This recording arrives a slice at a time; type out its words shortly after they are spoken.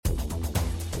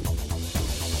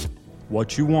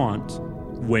what you want,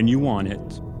 when you want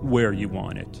it, where you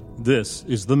want it. This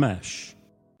is The Mesh.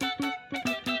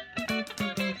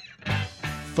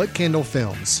 Foot Candle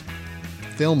Films.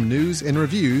 Film news and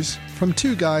reviews from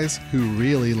two guys who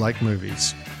really like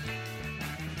movies.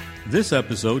 This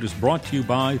episode is brought to you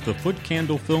by the Foot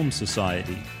Candle Film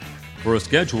Society. For a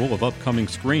schedule of upcoming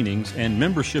screenings and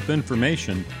membership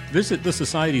information, visit the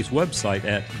Society's website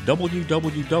at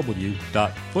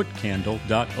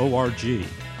www.footcandle.org.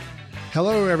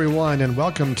 Hello, everyone, and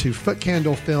welcome to Foot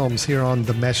Candle Films here on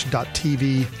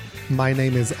themesh.tv. My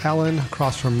name is Alan.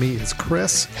 Across from me is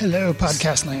Chris. Hello,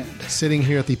 Podcast Land. Sitting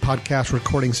here at the podcast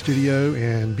recording studio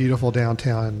in beautiful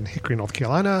downtown Hickory, North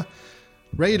Carolina,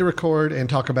 ready to record and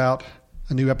talk about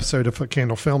a new episode of Foot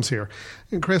Candle Films here.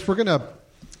 And Chris, we're going to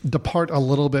depart a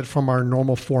little bit from our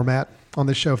normal format on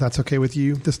this show, if that's okay with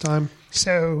you this time.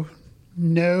 So,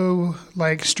 no,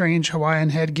 like, strange Hawaiian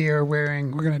headgear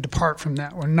wearing. We're going to depart from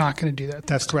that. We're not going to do that.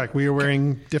 That's correct. We are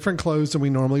wearing different clothes than we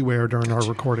normally wear during our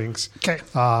recordings. Okay.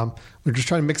 We're just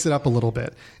trying to mix it up a little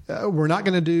bit. We're not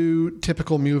going to do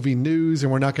typical movie news,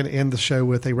 and we're not going to end the show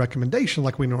with a recommendation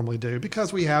like we normally do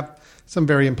because we have some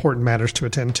very important matters to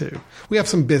attend to. We have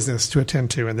some business to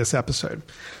attend to in this episode.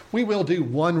 We will do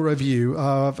one review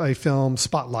of a film,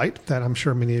 Spotlight, that I'm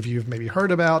sure many of you have maybe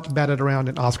heard about, batted around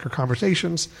in Oscar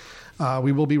conversations.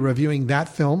 We will be reviewing that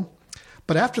film.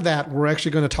 But after that, we're actually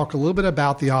going to talk a little bit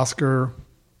about the Oscar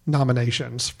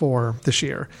nominations for this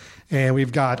year. And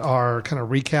we've got our kind of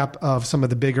recap of some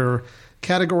of the bigger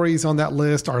categories on that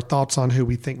list, our thoughts on who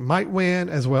we think might win,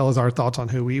 as well as our thoughts on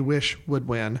who we wish would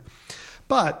win.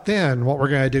 But then what we're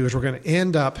going to do is we're going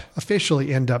to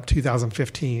officially end up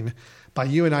 2015 by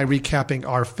you and I recapping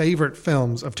our favorite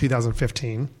films of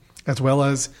 2015, as well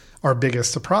as our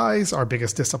biggest surprise, our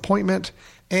biggest disappointment,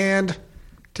 and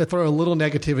to throw a little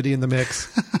negativity in the mix,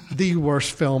 the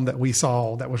worst film that we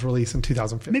saw that was released in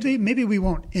 2015. Maybe we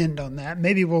won't end on that.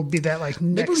 Maybe we'll be that like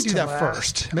next. Maybe we do that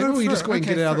last. first. Maybe we just go and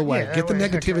get it out of the way. Get the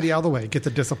negativity out of the way. Get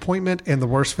the disappointment and the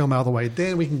worst film out of the way.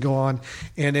 Then we can go on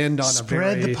and end on a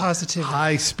very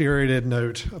high-spirited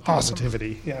note of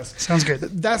positivity. Awesome. Yes, sounds good.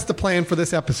 That's the plan for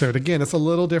this episode. Again, it's a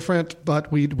little different,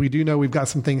 but we do know we've got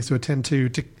some things to attend to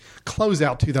close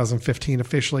out 2015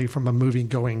 officially from a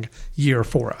movie-going year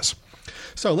for us.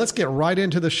 So let's get right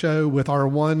into the show with our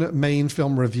one main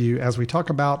film review as we talk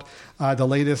about the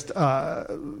latest,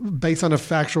 based on a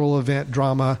factual event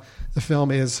drama. The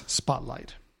film is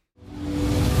Spotlight.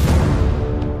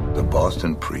 The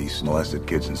Boston priests molested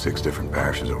kids in 6 different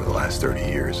parishes over the last 30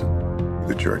 years.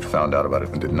 The church found out about it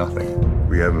and did nothing.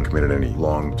 We haven't committed any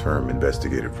long-term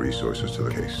investigative resources to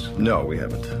the case. No, we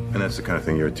haven't. And that's the kind of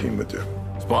thing your team would do.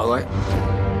 Spotlight?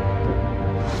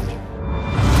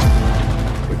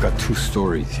 We've got 2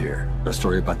 stories here. A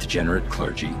story about degenerate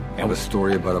clergy, and a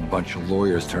story about a bunch of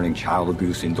lawyers turning child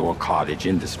abuse into a cottage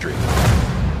industry.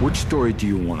 Which story do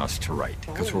you want us to write?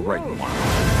 Because we're writing one.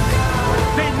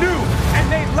 They knew,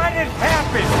 and they let it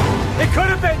happen. It could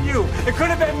have been you. It could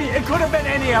have been me. It could have been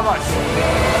any of us.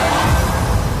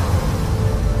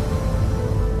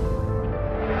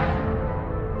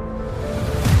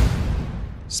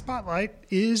 Spotlight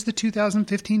is the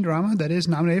 2015 drama that is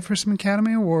nominated for some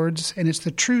Academy Awards, and it's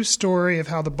the true story of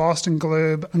how the Boston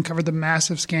Globe uncovered the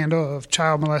massive scandal of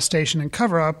child molestation and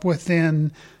cover-up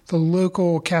within the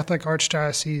local Catholic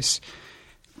Archdiocese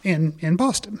in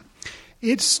Boston.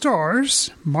 It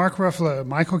stars Mark Ruffalo,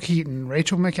 Michael Keaton,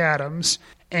 Rachel McAdams,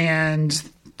 and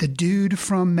the dude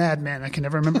from Mad Men. I can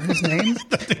never remember his name.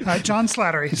 John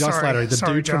Slattery. Slattery, the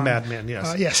dude from Mad Men,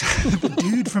 yes. Yes, the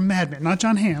dude from Mad Men. Not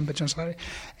John Hamm, but John Slattery.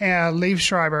 Liev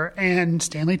Schreiber and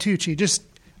Stanley Tucci. Just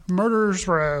murderer's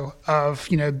row of,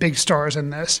 big stars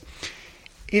in this.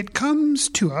 It comes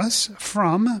to us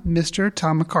from Mr.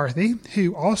 Tom McCarthy,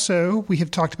 who also, we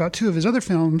have talked about 2 of his other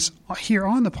films here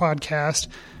on the podcast,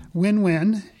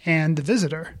 Win-Win and The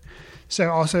Visitor.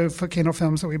 So also Foot Candle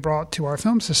films that we brought to our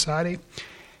film society.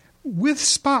 With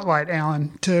Spotlight,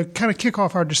 Alan, to kind of kick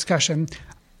off our discussion,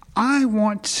 I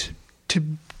want to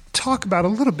talk about a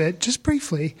little bit, just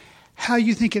briefly, how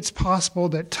you think it's possible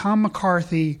that Tom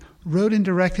McCarthy wrote and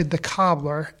directed The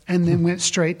Cobbler and then went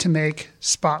straight to make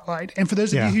Spotlight. And for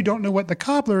those of you who don't know what The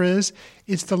Cobbler is,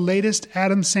 it's the latest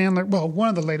Adam Sandler, well, one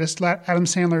of the latest Adam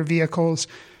Sandler vehicles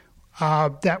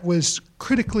that was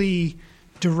critically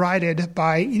derided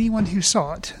by anyone who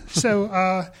saw it.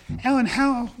 So, Alan,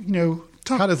 how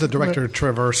does the director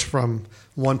traverse from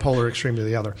one polar extreme to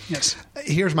the other? Yes.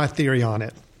 Here's my theory on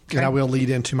it, and I will lead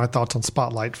into my thoughts on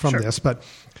Spotlight from this. But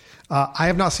I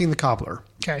have not seen The Cobbler.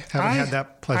 Okay. Haven't had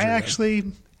that pleasure I yet.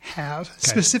 actually have. Okay.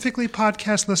 Specifically,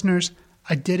 podcast listeners,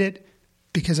 I did it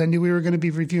because I knew we were going to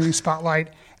be reviewing Spotlight,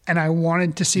 and I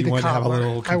wanted to see You the wanted to have a cobbler.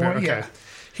 little compare. Okay. Yeah.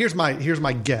 Here's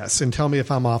my guess, and tell me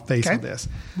if I'm off base Okay. on this.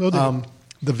 Will do.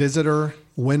 The Visitor,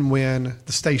 Win-Win,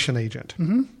 The Station Agent,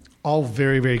 all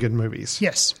very, very good movies.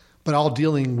 Yes. But all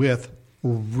dealing with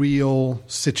real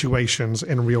situations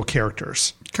and real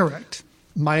characters. Correct.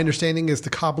 My understanding is The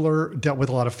Cobbler dealt with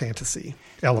a lot of fantasy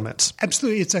elements.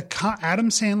 Absolutely. It's Adam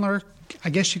Sandler, I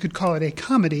guess you could call it a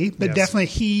comedy, but Yes. definitely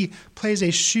he plays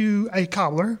a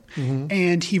cobbler,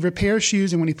 and he repairs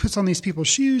shoes. And when he puts on these people's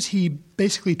shoes, he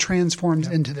basically transforms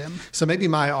into them. So maybe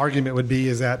my argument would be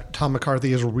is that Tom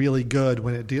McCarthy is really good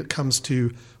when it comes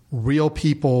to real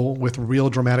people with real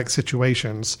dramatic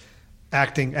situations,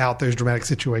 acting out those dramatic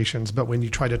situations. But when you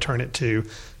try to turn it to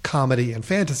comedy and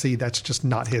fantasy, that's just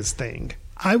not his thing.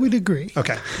 I would agree.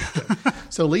 Okay.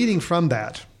 So leading from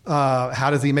that, how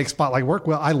does he make Spotlight work?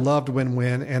 Well, I loved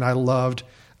Win-Win, and I loved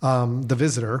The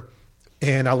Visitor,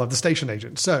 and I loved The Station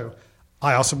Agent. So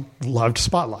I also loved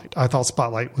Spotlight. I thought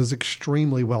Spotlight was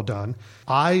extremely well done.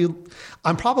 I'm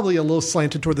probably a little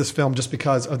slanted toward this film just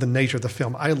because of the nature of the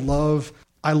film. I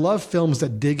love films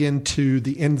that dig into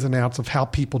the ins and outs of how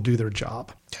people do their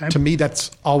job. Okay. To me, that's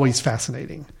always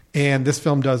fascinating. And this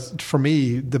film does, for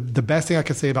me, the best thing I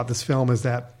can say about this film is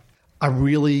that I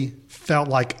really felt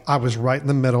like I was right in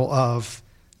the middle of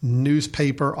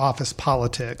newspaper office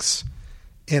politics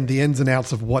and the ins and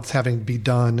outs of what's having to be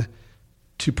done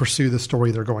to pursue the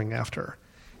story they're going after.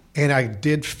 And I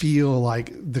did feel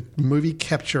like the movie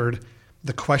captured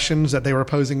the questions that they were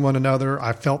posing one another.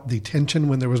 I felt the tension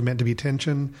when there was meant to be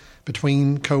tension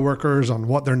between coworkers on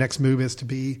what their next move is to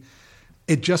be.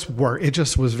 It just worked. It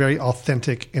just was very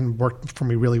authentic and worked for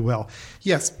me really well.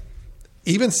 Yes,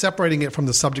 even separating it from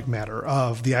the subject matter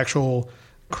of the actual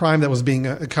crime that was being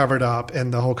covered up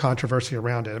and the whole controversy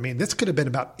around it. I mean, this could have been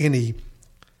about any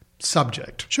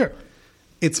subject. Sure.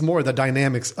 It's more the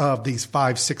dynamics of these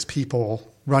 5-6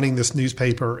 people running this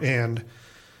newspaper and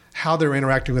how they're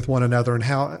interacting with one another and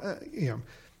how,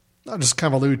 I'll just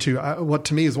kind of allude to what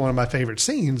to me is one of my favorite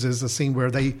scenes is the scene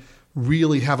where they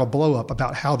really have a blow up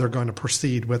about how they're going to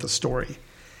proceed with a story.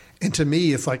 And to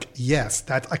me, it's like, yes,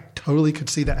 I totally could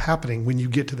see that happening when you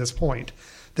get to this point.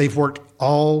 They've worked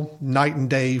all night and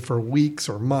day for weeks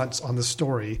or months on the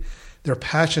story. They're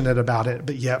passionate about it,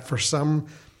 but yet for some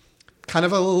kind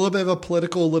of a little bit of a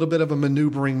political, a little bit of a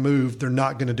maneuvering move, they're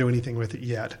not going to do anything with it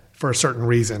yet for a certain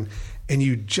reason. And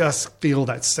you just feel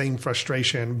that same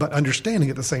frustration, but understanding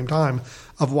at the same time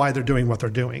of why they're doing what they're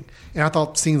doing. And I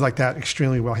thought scenes like that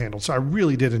extremely well handled. So I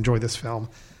really did enjoy this film.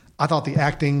 I thought the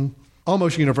acting,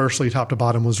 almost universally top to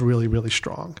bottom, was really, really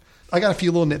strong. I got a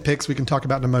few little nitpicks we can talk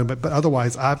about in a moment, but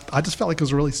otherwise I just felt like it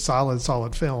was a really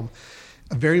solid film.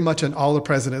 Very much an All the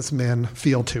President's Men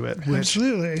feel to it, which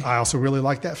Absolutely. I also really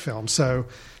like that film. So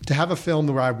to have a film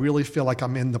where I really feel like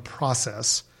I'm in the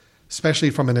process, especially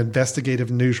from an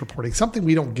investigative news reporting, something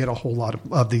we don't get a whole lot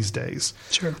of these days.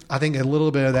 Sure. I think a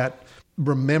little bit of that,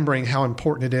 remembering how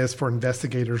important it is for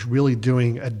investigators really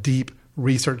doing a deep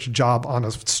research job on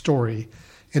a story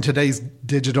in today's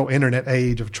digital internet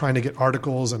age of trying to get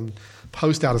articles and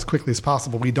post out as quickly as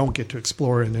possible. We don't get to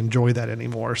explore and enjoy that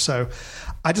anymore. So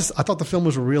I thought the film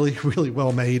was really, really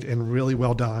well made and really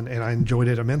well done, and I enjoyed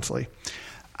it immensely.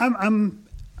 I'm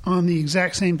on the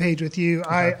exact same page with you.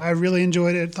 Okay. I really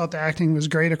enjoyed it. Thought the acting was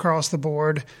great across the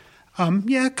board.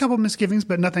 A couple misgivings,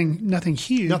 but nothing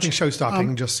huge. Nothing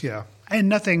show-stopping, just, yeah. And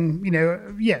nothing,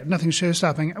 nothing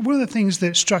show-stopping. One of the things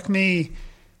that struck me,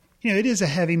 it is a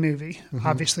heavy movie. Mm-hmm.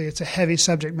 Obviously, it's a heavy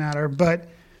subject matter, but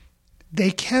they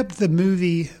kept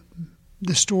the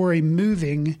story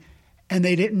moving, and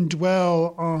they didn't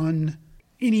dwell on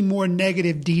any more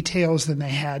negative details than they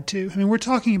had to. I mean, we're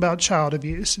talking about child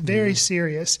abuse, very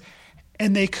serious,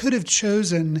 and they could have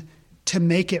chosen to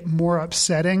make it more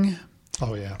upsetting.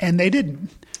 Oh, yeah. And they didn't.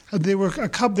 There was a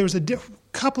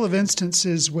couple of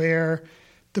instances where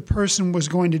the person was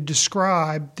going to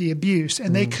describe the abuse,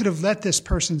 and they could have let this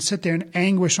person sit there in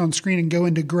anguish on screen and go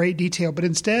into great detail, but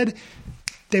instead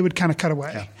they would kind of cut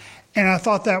away. Yeah. And I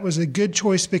thought that was a good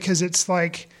choice because it's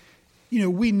like,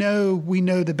 we know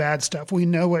the bad stuff. We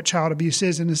know what child abuse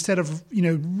is, and instead of,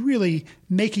 really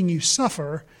making you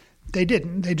suffer, they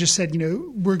didn't. They just said,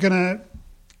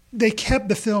 they kept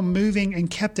the film moving and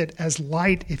kept it as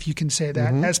light, if you can say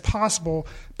that, as possible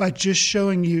by just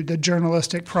showing you the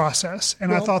journalistic process.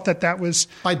 And I thought that was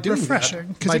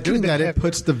refreshing. By doing that, it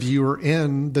puts the viewer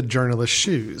in the journalist's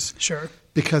shoes. Sure.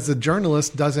 Because the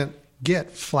journalist doesn't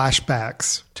get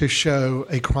flashbacks to show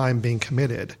a crime being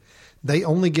committed. They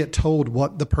only get told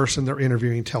what the person they're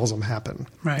interviewing tells them happened.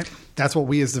 Right. That's what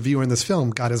we as the viewer in this film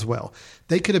got as well.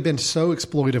 They could have been so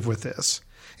exploitive with this.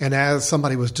 And as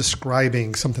somebody was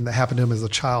describing something that happened to him as a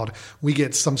child, we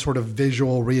get some sort of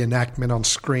visual reenactment on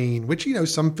screen, which,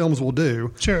 some films will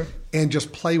do. Sure. And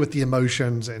just play with the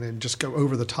emotions and just go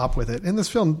over the top with it. And this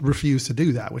film refused to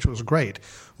do that, which was great.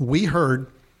 We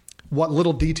heard what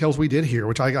little details we did here,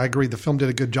 which I agree the film did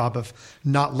a good job of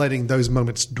not letting those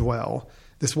moments dwell.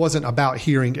 This wasn't about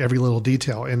hearing every little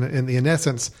detail. In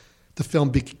essence, the film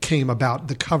became about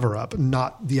the cover-up,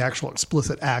 not the actual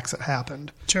explicit acts that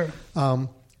happened. Sure.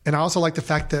 And I also like the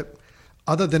fact that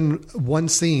other than one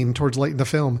scene towards late in the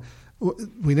film,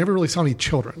 we never really saw any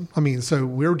children. I mean, so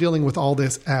we're dealing with all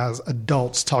this as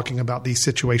adults talking about these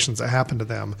situations that happened to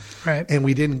them. Right. And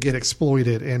we didn't get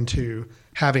exploited into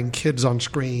having kids on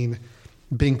screen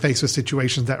being faced with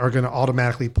situations that are going to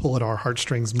automatically pull at our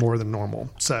heartstrings more than normal.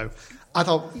 So I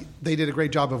thought they did a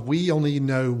great job of, we only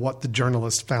know what the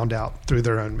journalists found out through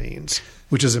their own means,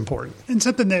 which is important. And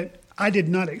something that I did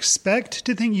not expect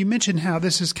to think. You mentioned how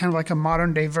this is kind of like a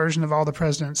modern day version of All the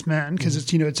President's Men, because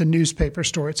it's it's a newspaper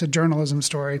story, it's a journalism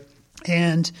story,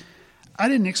 and I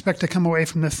didn't expect to come away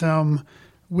from the film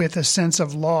with a sense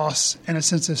of loss and a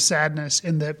sense of sadness.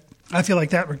 In that, I feel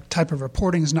like that type of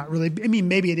reporting is not really. I mean,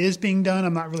 maybe it is being done.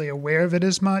 I'm not really aware of it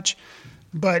as much.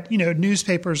 But,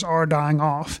 newspapers are dying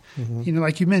off.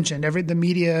 Like you mentioned, the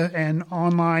media and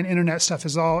online internet stuff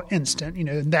is all instant.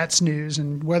 That's news.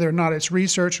 And whether or not it's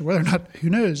research or whether or not, who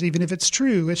knows, even if it's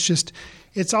true,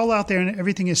 it's all out there and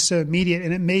everything is so immediate.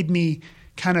 And it made me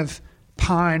kind of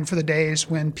pine for the days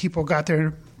when people got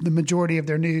the majority of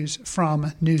their news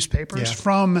from newspapers,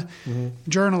 from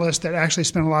journalists that actually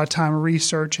spent a lot of time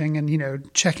researching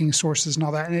and, checking sources and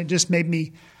all that. And it just made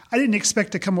me... I didn't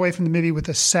expect to come away from the movie with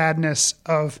a sadness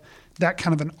of that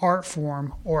kind of an art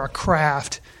form or a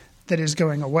craft that is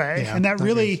going away. Yeah, and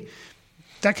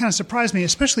that kind of surprised me,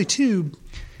 especially too,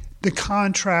 the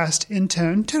contrast in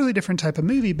tone, totally different type of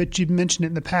movie, but you'd mentioned it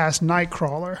in the past,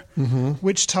 Nightcrawler,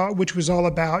 which was all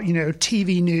about,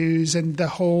 TV news and the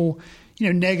whole,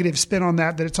 negative spin on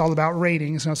that it's all about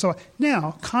ratings. And so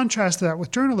now contrast that with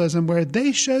journalism, where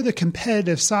they show the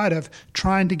competitive side of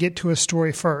trying to get to a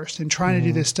story first and trying to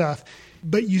do this stuff,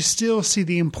 but you still see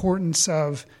the importance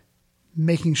of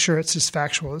making sure it's as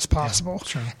factual as possible. Yeah,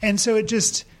 sure. And so it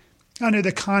just, I know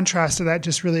the contrast of that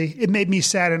just really, it made me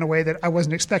sad in a way that I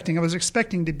wasn't expecting. I was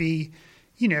expecting to be,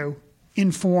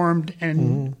 informed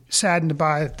and saddened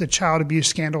by the child abuse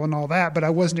scandal and all that, but I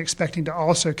wasn't expecting to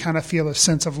also kind of feel a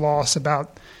sense of loss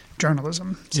about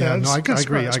journalism. So I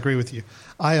agree. I agree with you.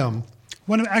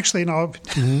 One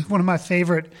of my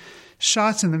favorite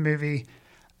shots in the movie,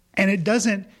 and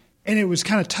it was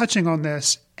kind of touching on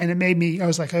this, and it made me, I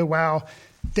was like, oh wow.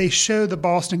 They show the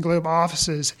Boston Globe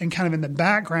offices, and kind of in the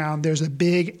background, there's a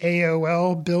big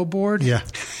AOL billboard. Yeah.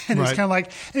 And it's kind of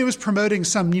like, it was promoting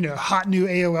some, hot new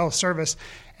AOL service.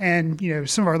 And,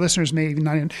 some of our listeners may even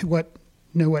not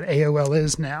know what AOL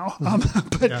is now.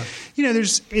 But,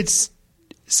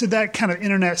 so that kind of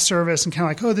internet service and kind of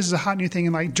like, oh, this is a hot new thing,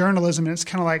 and like journalism. And it's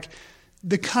kind of like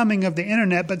the coming of the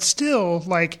internet, but still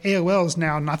like AOL is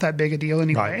now not that big a deal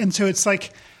anyway. Right. And so it's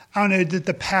like, I don't know,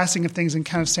 the passing of things and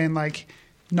kind of saying like,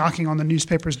 knocking on the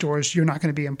newspaper's doors, you're not going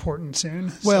to be important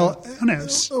soon. Well, so, who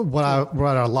knows? What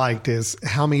I liked is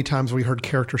how many times we heard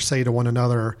characters say to one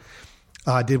another,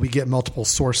 did we get multiple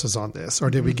sources on this? Or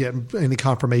did we get any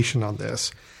confirmation on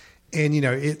this? And,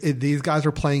 these guys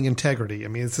are playing integrity. I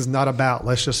mean, this is not about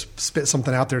let's just spit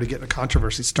something out there to get a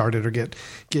controversy started or get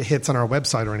hits on our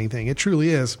website or anything. It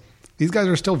truly is. These guys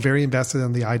are still very invested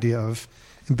in the idea of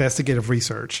investigative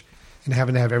research and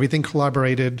having to have everything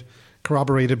corroborated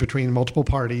between multiple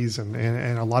parties and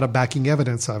a lot of backing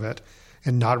evidence of it,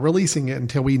 and not releasing it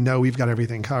until we know we've got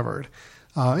everything covered.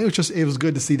 It was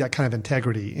good to see that kind of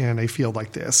integrity in a field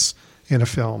like this, in a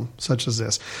film such as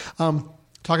this.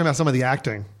 Talking about some of the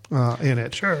acting in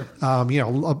it. Sure.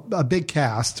 A big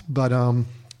cast, but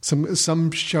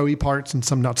some showy parts and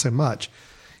some not so much.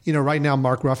 Right now,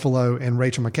 Mark Ruffalo and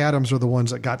Rachel McAdams are the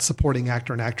ones that got supporting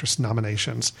actor and actress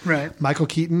nominations. Right. Michael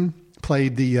Keaton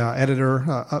played the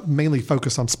editor, mainly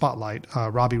focused on Spotlight,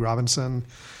 Robbie Robinson.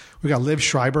 We got Liv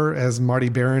Schreiber as Marty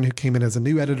Baron, who came in as a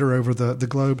new editor over the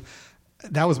Globe.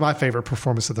 That was my favorite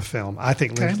performance of the film. I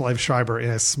think Liv Schreiber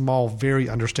in a small, very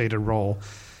understated role.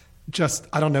 Just,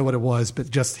 I don't know what it was,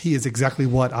 but just he is exactly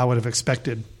what I would have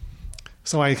expected.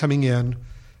 Somebody coming in,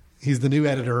 he's the new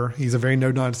editor. He's a very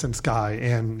no-nonsense guy,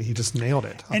 and he just nailed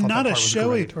it. And not a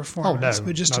showy performance,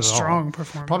 but just a strong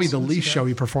performance. Probably the least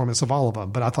showy performance of all of them,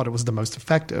 but I thought it was the most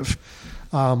effective.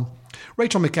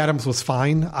 Rachel McAdams was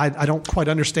fine. I don't quite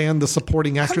understand the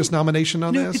supporting actress nomination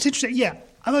on this. It's interesting. Yeah,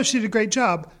 I thought she did a great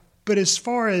job. But as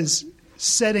far as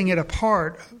setting it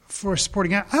apart for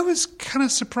supporting actor. I was kind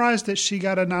of surprised that she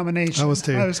got a nomination. I was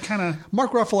too. I was kind of...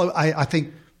 Mark Ruffalo, I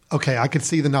think, okay, I could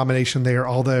see the nomination there,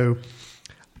 although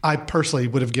I personally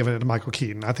would have given it to Michael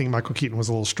Keaton. I think Michael Keaton was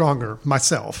a little stronger,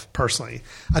 myself, personally.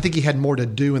 I think he had more to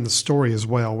do in the story as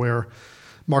well, where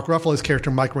Mark Ruffalo's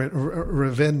character, Mike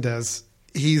Revendes,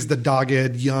 he's the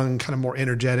dogged, young, kind of more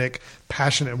energetic,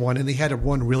 passionate one, and he had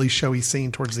one really showy scene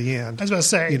towards the end. I was about to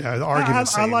say, the argument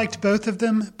scene. I liked both of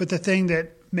them, but the thing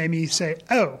that made me say,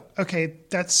 "Oh, okay,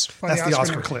 that's why the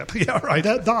Oscar clip." Yeah, right.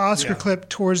 The Oscar clip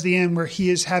towards the end where he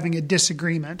is having a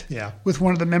disagreement with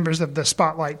one of the members of the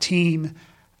Spotlight team.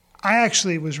 I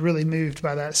actually was really moved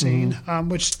by that scene,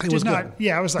 which it was not. Good.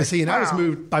 Yeah, I was like, I was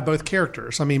moved by both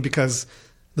characters. I mean, because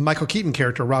the Michael Keaton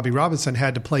character, Robbie Robinson,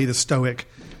 had to play the stoic,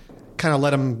 kind of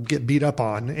let him get beat up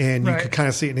on, and you could kind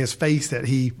of see it in his face that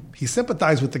he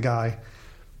sympathized with the guy,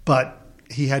 but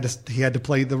he had to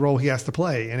play the role he has to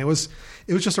play, and it was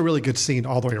just a really good scene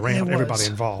all the way around. Everybody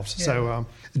involved. Yeah. So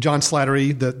John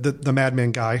Slattery, the Mad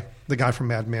Men guy, the guy from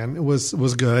Mad Men,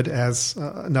 was good as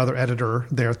another editor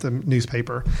there at the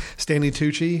newspaper. Stanley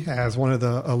Tucci as one of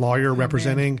a lawyer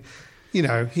representing. Man. You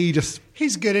know,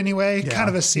 he's good anyway, kind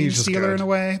of a scene stealer in a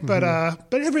way. But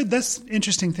that's the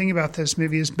interesting thing about this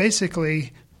movie is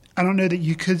basically, I don't know that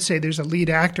you could say there's a lead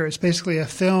actor. It's basically a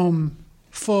film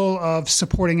full of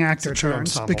supporting actor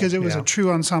turns because it was a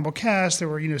true ensemble cast. There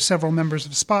were, several members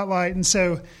of Spotlight. And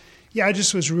so, I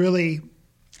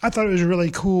thought it was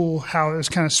really cool how it was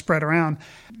kind of spread around.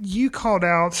 You called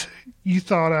out, you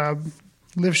thought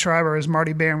Liv Schreiber as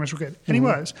Marty Baron was good. And he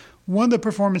was. One of the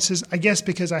performances, I guess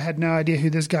because I had no idea who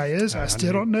this guy is, I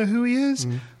still don't know who he is,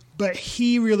 but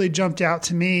he really jumped out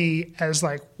to me as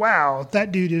like, wow,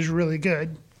 that dude is really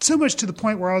good. So much to the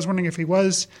point where I was wondering if he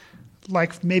was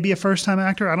like maybe a first-time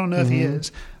actor. I don't know if he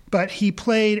is. But he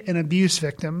played an abuse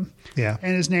victim, and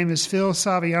his name is Phil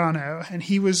Saviano, and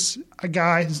he was a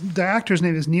guy, the actor's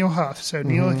name is Neil Huff. So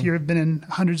Neil, if you've been in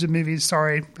hundreds of movies,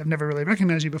 sorry, I've never really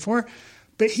recognized you before.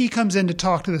 But he comes in to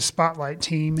talk to the Spotlight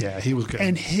team. Yeah, he was good.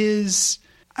 And his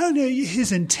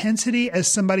intensity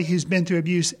as somebody who's been through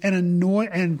abuse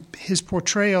and his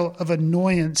portrayal of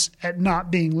annoyance at not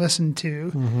being listened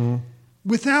to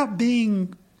without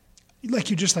being like,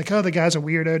 you're just like, oh, the guy's a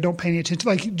weirdo, don't pay any attention.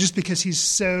 Like, just because he's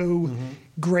so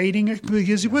grating,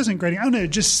 because he wasn't grating. I don't know,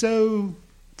 just so,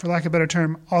 for lack of a better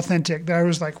term, authentic that I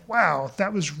was like, wow,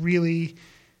 that was really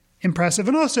impressive.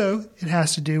 And also, it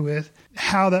has to do with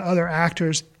how the other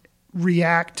actors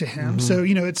react to him. So,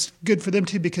 it's good for them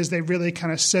too because they really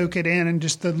kind of soak it in, and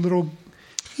just the little,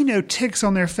 ticks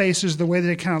on their faces, the way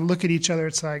they kind of look at each other.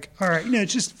 It's like, all right,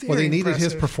 it's just very they needed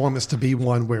impressive. His performance to be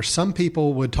one where some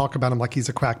people would talk about him like he's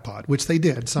a crackpot, which they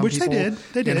did.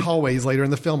 They did. In hallways later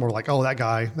in the film were like, oh, that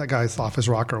guy's off his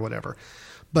rocker or whatever.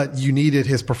 But you needed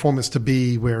his performance to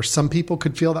be where some people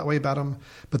could feel that way about him,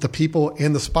 but the people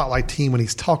in the Spotlight team, when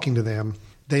he's talking to them,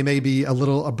 they may be a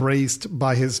little abrased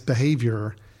by his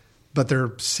behavior, but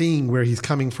they're seeing where he's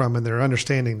coming from, and they're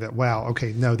understanding that, wow,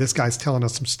 okay, no, this guy's telling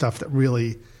us some stuff that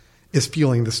really is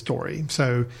fueling the story.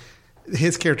 So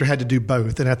his character had to do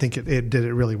both, and I think it did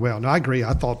it really well. Now, I agree.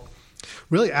 I thought,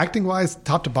 really, acting-wise,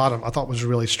 top to bottom, I thought was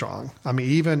really strong. I mean,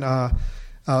 even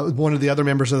one of the other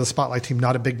members of the Spotlight team,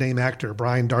 not a big-name actor,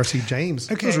 Brian Darcy James,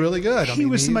 was really good. He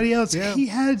was somebody else. Yeah. He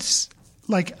had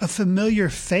like a familiar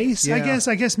face, I guess.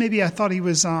 I guess maybe I thought he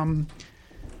was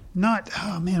not.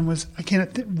 Oh man,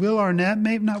 Will Arnett?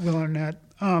 Maybe not Will Arnett.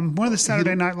 One of the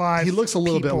Saturday Night Live. He looks a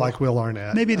little bit like Will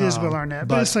Arnett. Maybe it is Will Arnett,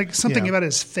 but it's like something about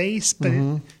his face.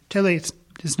 But totally,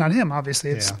 it's not him. Obviously,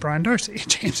 it's Brian Darcy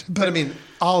James. But I mean,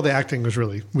 all the acting was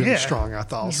really strong. I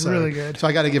thought it was really good. So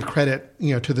I got to give credit,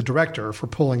 to the director for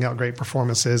pulling out great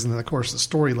performances, and then of course the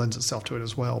story lends itself to it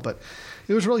as well. But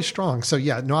it was really strong. So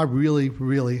I really,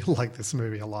 really like this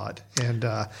movie a lot. And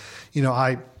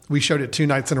we showed it 2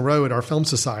 nights in a row at our film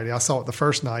society. I saw it the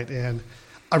first night, and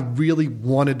I really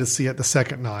wanted to see it the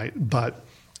second night, but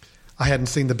I hadn't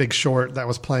seen The Big Short that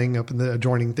was playing up in the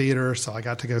adjoining theater, so I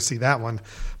got to go see that one.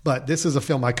 But this is a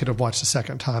film I could have watched a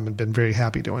second time and been very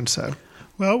happy doing so.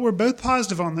 Well, we're both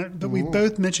positive on that, but we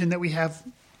both mentioned that we have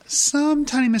some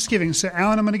tiny misgivings. So,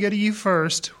 Alan, I'm going to go to you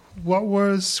first. What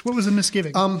was the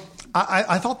misgiving?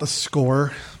 I thought the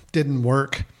score didn't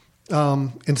work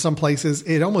in some places.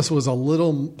 It almost was a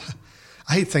little...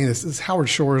 I hate saying this. Howard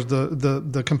Shore is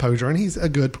the composer, and he's a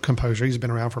good composer. He's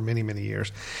been around for many, many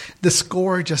years. The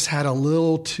score just had a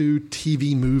little too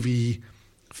TV movie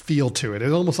feel to it. It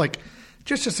was almost like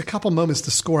just a couple moments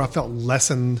the score I felt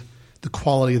lessened the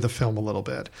quality of the film a little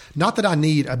bit. Not that I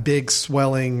need a big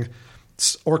swelling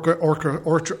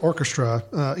orchestra,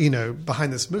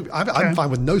 behind this movie. I'm fine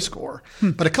with no score.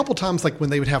 But a couple times, like when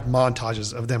they would have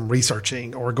montages of them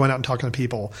researching or going out and talking to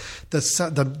people, the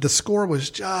score was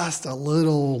just a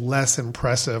little less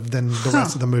impressive than the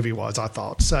rest of the movie was, I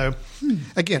thought. So,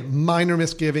 again, minor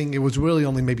misgiving. It was really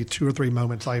only maybe 2 or 3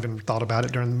 moments I even thought about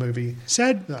it during the movie.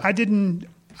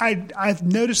 I've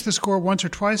noticed the score once or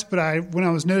twice, but when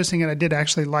I was noticing it, I did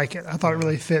actually like it. I thought it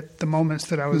really fit the moments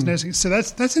that I was noticing. So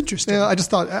that's interesting. Yeah, I just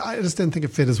didn't think it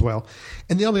fit as well.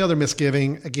 And the only other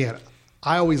misgiving, again,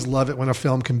 I always love it when a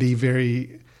film can be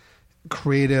very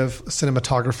creative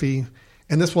cinematography,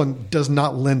 and this one does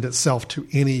not lend itself to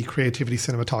any creativity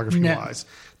cinematography-wise.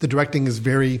 The directing is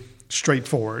very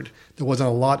straightforward. There wasn't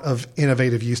a lot of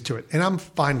innovative use to it, and I'm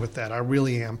fine with that. I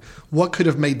really am. What could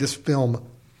have made this film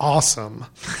awesome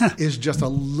is just a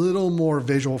little more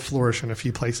visual flourish in a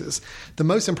few places. The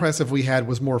most impressive we had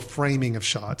was more framing of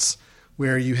shots,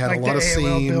 where you had like a lot of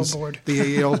scenes. Billboard. The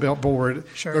AOL billboard.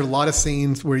 Sure. There are a lot of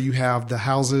scenes where you have the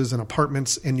houses and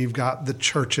apartments, and you've got the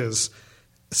churches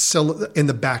in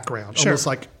the background, almost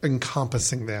like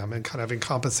encompassing them and kind of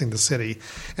encompassing the city.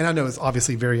 And I know it's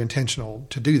obviously very intentional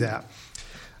to do that.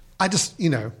 I just,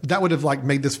 that would have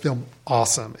made this film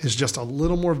awesome. Is just a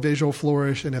little more visual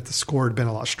flourish, and if the score had been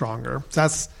a lot stronger.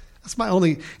 That's my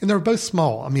only. And they're both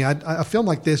small. I mean, a film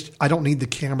like this, I don't need the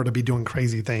camera to be doing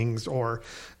crazy things or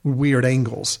weird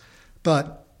angles.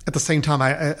 But at the same time,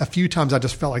 a few times I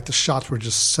just felt like the shots were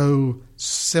just so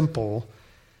simple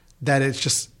that it's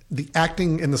just the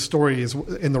acting and the story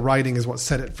in the writing is what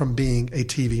set it from being a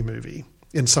TV movie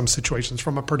in some situations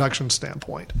from a production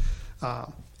standpoint.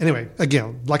 Anyway,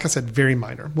 again, like I said, very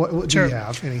minor. What do you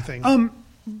have? Anything?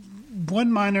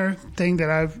 One minor thing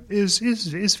that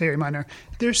is very minor.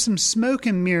 There's some smoke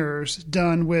and mirrors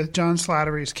done with John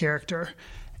Slattery's character,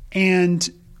 and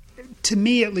to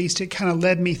me, at least, it kind of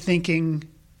led me thinking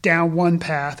down one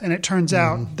path, and it turns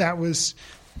out that was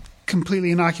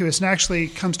completely innocuous and actually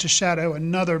comes to shadow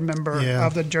another member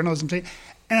of the journalism team.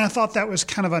 And I thought that was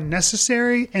kind of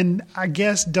unnecessary, and I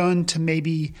guess done to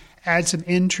maybe add some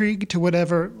intrigue to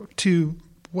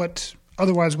what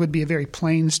otherwise would be a very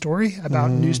plain story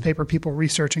about newspaper people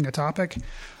researching a topic.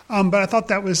 But I thought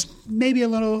that was maybe a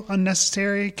little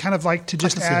unnecessary, kind of like to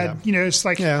just add, it's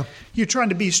like you're trying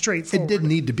to be straightforward. It didn't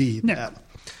need to be that.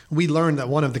 We learned that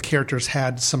one of the characters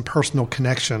had some personal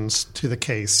connections to the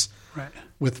case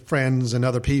with friends and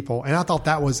other people. And I thought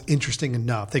that was interesting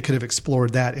enough. They could have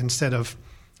explored that instead of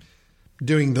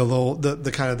doing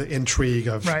the kind of the intrigue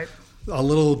of a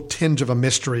little tinge of a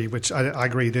mystery, which I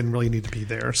agree didn't really need to be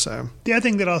there. So the other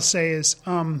thing that I'll say is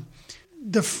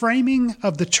the framing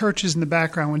of the churches in the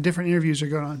background when different interviews are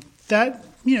going on, that,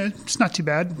 it's not too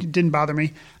bad. It didn't bother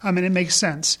me. And it makes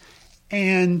sense.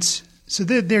 And so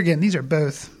there again, these are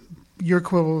both your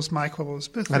quibbles, my quibbles,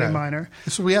 both very minor.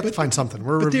 So we have to find something.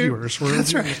 We're reviewers. We're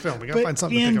reviewing this film. We got to find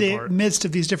something to pick apart. In the midst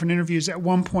of these different interviews, at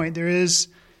one point there is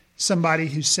somebody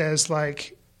who says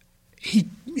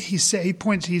he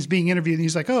points, he's being interviewed and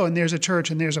he's like, oh, and there's a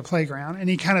church and there's a playground, and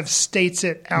he kind of states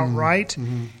it outright.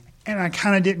 And I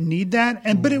kind of didn't need that,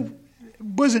 but it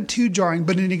wasn't too jarring.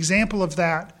 But an example of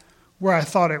that where I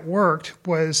thought it worked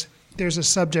was there's a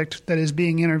subject that is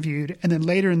being interviewed, and then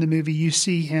later in the movie you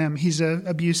see him, he's an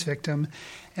abuse victim,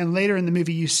 and later in the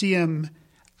movie you see him,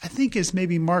 I think it's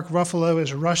maybe Mark Ruffalo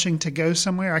is rushing to go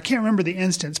somewhere. I can't remember the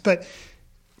instance, but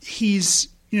he's,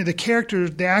 the character,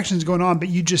 the action's going on, but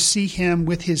you just see him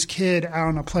with his kid out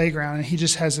on a playground, and he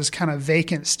just has this kind of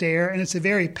vacant stare, and it's a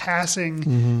very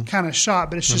passing kind of shot,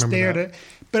 but it's just there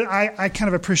but I kind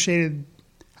of appreciated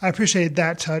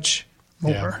that touch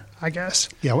more, I guess.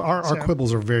 Yeah, our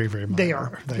quibbles are very, very minor. They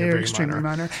are. They're extremely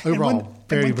minor. Overall,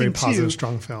 very, very positive,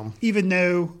 strong film. Even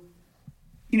though,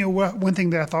 one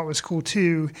thing that I thought was cool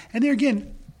too, and there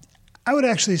again, I would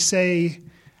actually say,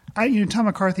 Tom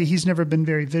McCarthy, he's never been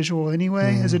very visual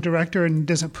anyway as a director, and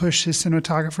doesn't push his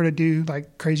cinematographer to do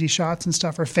like crazy shots and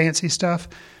stuff or fancy stuff.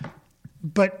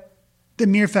 But the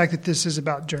mere fact that this is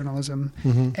about journalism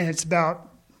and it's about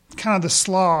kind of the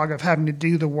slog of having to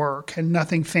do the work and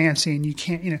nothing fancy, and you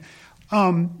can't,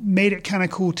 made it kind of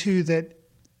cool too that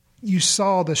you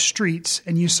saw the streets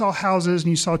and you saw houses and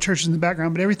you saw churches in the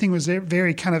background, but everything was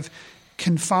very kind of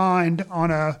confined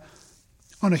on a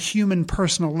human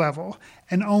personal level.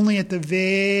 And only at the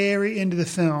very end of the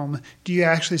film do you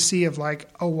actually see of like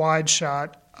a wide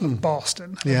shot of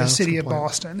Boston, of the city of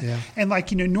Boston. Yeah. And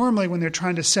normally when they're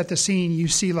trying to set the scene, you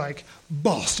see like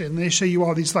Boston. They show you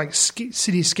all these like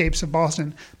cityscapes of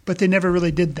Boston, but they never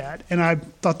really did that. And I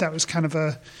thought that was kind of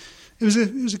it was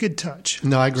a good touch.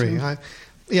 No, I agree.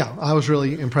 Yeah, I was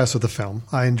really impressed with the film.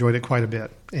 I enjoyed it quite a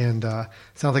bit. And it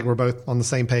sounds like we're both on the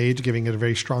same page, giving it a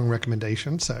very strong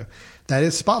recommendation. So that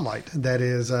is Spotlight. That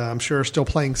is, I'm sure, still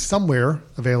playing somewhere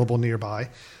available nearby.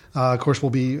 Of course,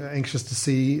 we'll be anxious to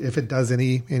see if it does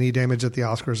any damage at the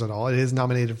Oscars at all. It is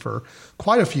nominated for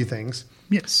quite a few things.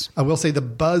 Yes. I will say the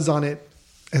buzz on it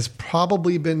has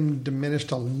probably been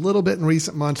diminished a little bit in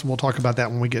recent months, and we'll talk about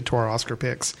that when we get to our Oscar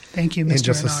picks. Thank you, Mr. In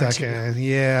just a Nardi. second.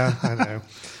 Yeah, I know.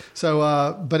 So,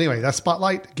 but anyway, that's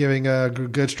Spotlight, giving a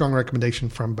good, strong recommendation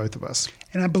from both of us.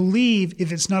 And I believe,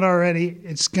 if it's not already,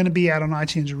 it's going to be out on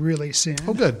iTunes really soon.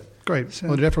 Oh, good. Great. So,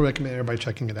 well, I definitely recommend everybody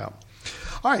checking it out.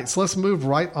 All right, so let's move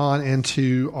right on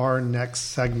into our next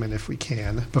segment if we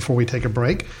can before we take a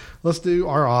break. Let's do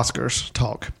our Oscars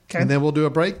talk. Okay. And then we'll do a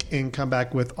break and come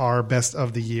back with our best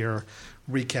of the year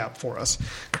recap for us.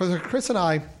 Chris and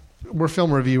I, we're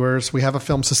film reviewers. We have a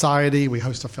film society. We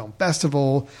host a film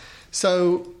festival.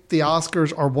 So the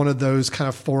Oscars are one of those kind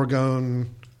of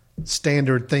foregone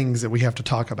standard things that we have to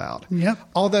talk about. Yep.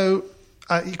 Although,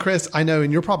 Chris, I know,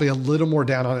 and you're probably a little more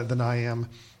down on it than I am,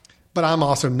 but I'm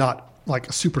also not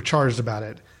like supercharged about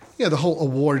it. You know, the whole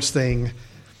awards thing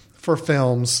for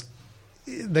films,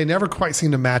 they never quite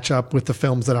seem to match up with the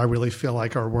films that I really feel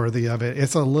like are worthy of it.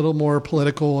 It's a little more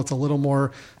political. It's a little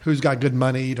more who's got good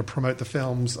money to promote the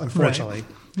films, unfortunately.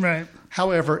 Right.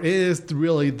 However, it is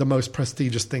really the most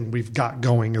prestigious thing we've got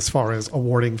going as far as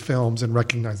awarding films and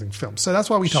recognizing films. So that's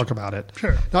why we talk about it.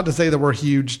 Sure. Not to say that we're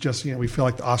huge, just, we feel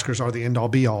like the Oscars are the end all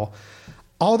be all.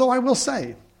 Although I will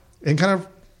say, and kind of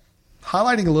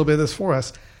highlighting a little bit of this for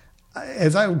us,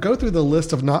 as I go through the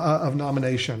list of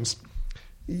nominations,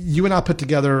 you and I put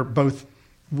together both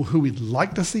who we'd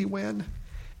like to see win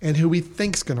and who we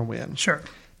think's going to win. Sure.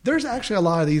 There's actually a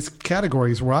lot of these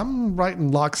categories where I'm right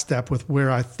in lockstep with where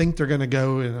I think they're going to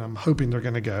go and I'm hoping they're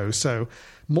going to go. So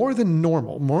more than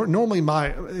normal. Normally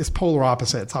it's polar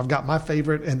opposites. I've got my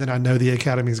favorite and then I know the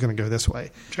Academy is going to go this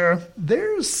way. Sure.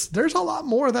 There's a lot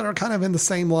more that are kind of in the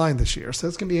same line this year. So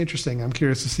it's going to be interesting. I'm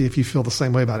curious to see if you feel the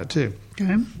same way about it too.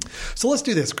 Okay. So let's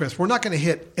do this, Chris. We're not going to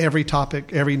hit every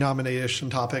topic, every nomination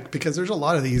topic, because there's a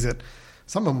lot of these that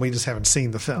some of them we just haven't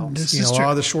seen the films. A lot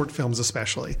of the short films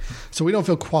especially. So we don't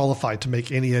feel qualified to make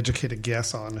any educated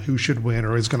guess on who should win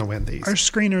or is going to win these. Our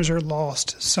screeners are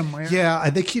lost somewhere. Yeah,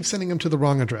 they keep sending them to the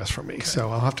wrong address for me. Okay. So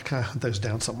I'll have to kind of hunt those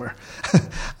down somewhere.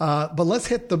 But let's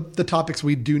hit the topics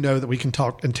we do know that we can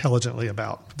talk intelligently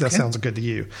about. That sounds good to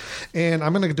you. And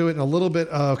I'm going to do it in a little bit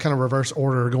of kind of reverse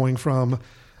order, going from,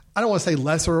 I don't want to say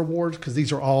lesser awards because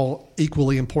these are all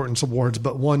equally important awards,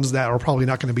 but ones that are probably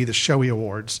not going to be the showy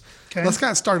awards. Okay. Let's kind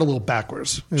of start a little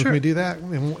backwards. Sure. Can we do that?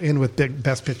 And we'll end with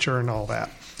Best Picture and all that.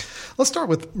 Let's start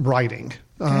with writing,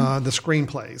 the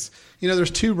screenplays. There's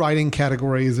two writing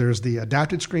categories. There's the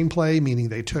adapted screenplay, meaning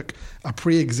they took a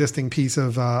pre-existing piece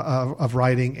of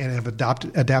writing and have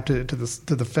adapted it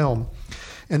to the film.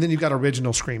 And then you've got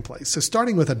original screenplays. So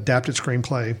starting with adapted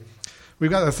screenplay,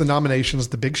 we've got the nominations,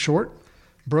 The Big Short,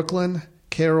 Brooklyn,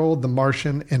 Carol, The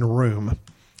Martian, and Room.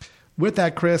 With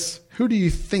that, Chris, who do you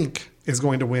think is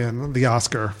going to win the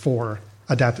Oscar for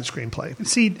adapted screenplay?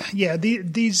 See, yeah,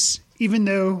 these, even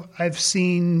though I've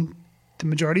seen the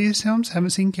majority of these films,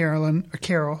 haven't seen Carol,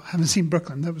 haven't seen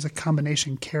Brooklyn. That was a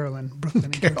combination, Carolyn, Brooklyn,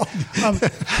 and Carol.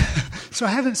 So I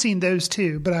haven't seen those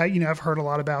two, but I've heard a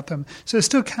lot about them. So it's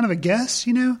still kind of a guess,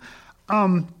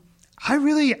 I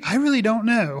really don't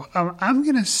know. I'm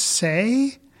going to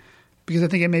say, because I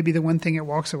think it may be the one thing it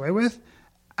walks away with,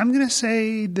 I'm going to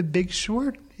say The Big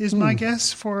Short is my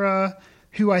guess for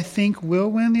who I think will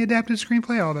win the adapted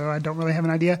screenplay, although I don't really have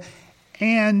an idea.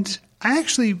 And I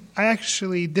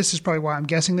actually, this is probably why I'm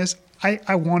guessing this.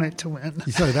 I want it to win.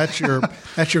 So that's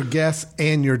your guess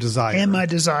and your desire. And my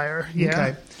desire, yeah.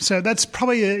 Okay. So that's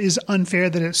probably is unfair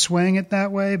that it's swaying it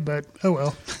that way, but oh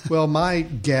well. Well, my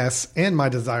guess and my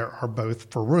desire are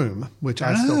both for Room, which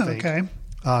I still think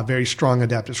very strong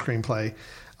adapted screenplay.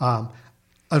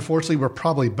 Unfortunately, we're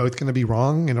probably both going to be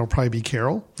wrong, and it'll probably be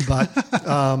Carol. But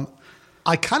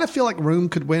I kind of feel like Room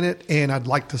could win it, and I'd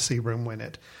like to see Room win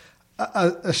it.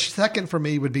 A second for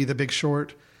me would be The Big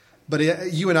Short.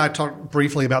 But you and I talked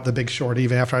briefly about The Big Short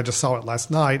even after I just saw it last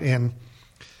night. And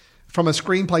from a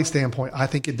screenplay standpoint, I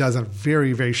think it does a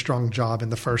very, very strong job in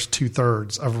the first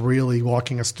 2/3 of really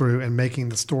walking us through and making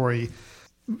the story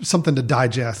something to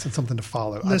digest and something to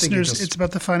follow. Listeners, it's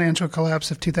about the financial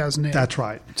collapse of 2008. That's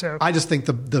right. So I just think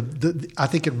I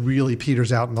think it really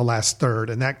peters out in the last third.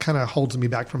 And that kind of holds me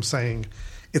back from saying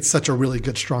it's such a really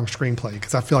good, strong screenplay,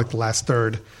 because I feel like the last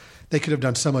third, they could have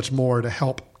done so much more to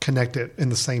help connect it in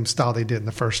the same style they did in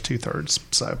the first 2/3.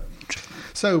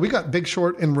 So we got Big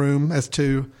Short and Room as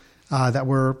two. that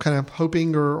we're kind of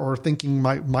hoping or thinking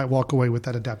might walk away with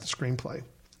that adapted screenplay.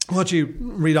 Why don't you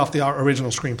read off the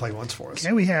original screenplay once for us?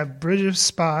 Okay, we have Bridge of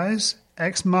Spies,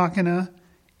 Ex Machina,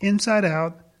 Inside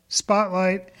Out,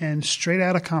 Spotlight, and Straight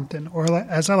Outta Compton, or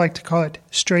as I like to call it,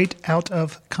 Straight Out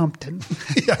of Compton.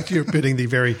 Yeah, you're putting the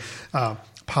very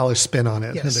polished spin on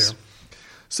it. Yes. There.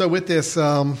 So with this,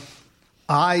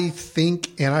 I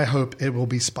think and I hope it will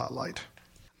be Spotlight.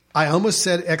 I almost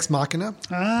said Ex Machina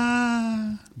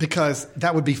because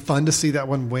that would be fun to see that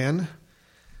one win.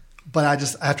 But I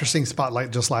just, after seeing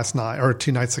Spotlight just last night or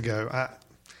 2 nights ago,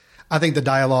 I think the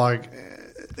dialogue,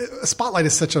 Spotlight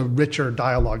is such a richer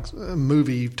dialogue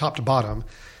movie, top to bottom.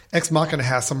 Ex Machina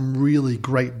has some really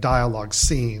great dialogue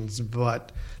scenes,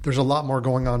 but there's a lot more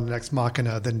going on in Ex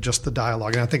Machina than just the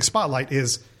dialogue. And I think Spotlight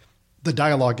is, the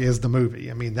dialogue is the movie.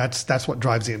 I mean, that's what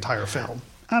drives the entire film.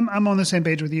 I'm on the same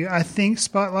page with you. I think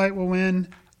Spotlight will win.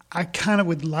 I kind of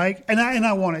would like, and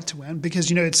I want it to win because,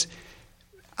 you know,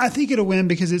 I think it'll win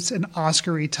because it's an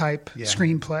Oscar-y type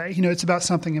screenplay. You know, it's about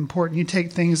something important. You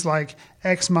take things like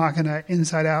Ex Machina,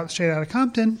 Inside Out, Straight Outta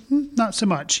Compton, not so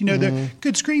much. You know, they're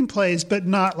good screenplays, but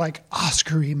not like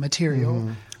Oscar-y material.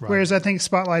 Right. Whereas I think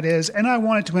Spotlight is, and I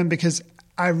want it to win because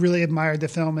I really admired the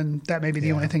film, and that may be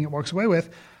the only thing it walks away with.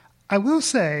 I will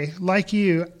say, like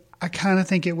you, I kind of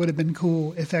think it would have been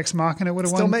cool if Ex Machina would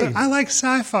have won. But I like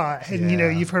sci-fi. And, you know,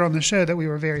 you've heard on the show that we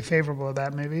were very favorable of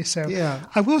that movie. So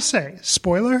I will say,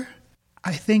 spoiler,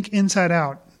 I think Inside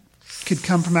Out could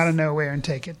come from out of nowhere and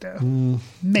take it, though.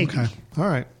 Maybe. Okay. All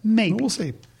right. Maybe. Well, we'll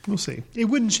see. We'll see. It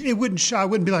wouldn't shock. I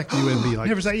wouldn't be like, you wouldn't be like,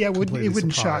 never said, it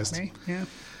wouldn't surprised. shock me. Yeah.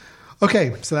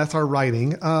 Okay. So that's our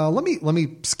writing. Let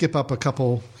me skip up a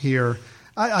couple here.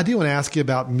 I do want to ask you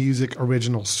about music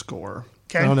original score.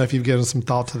 Okay. I don't know if you've given some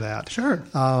thought to that. Sure.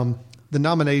 The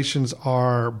nominations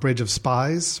are Bridge of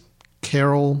Spies,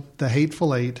 Carol, The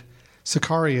Hateful Eight,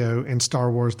 Sicario, and Star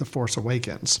Wars The Force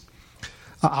Awakens.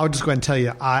 I would just go ahead and tell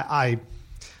you,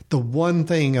 the one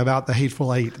thing about The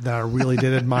Hateful Eight that I really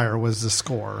did admire was the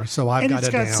score. So I've got it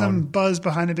down. It's got some buzz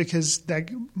behind it because that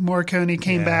Morricone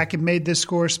came back and made this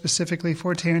score specifically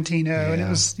for Tarantino. And it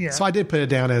was, So I did put it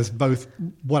down as both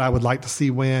what I would like to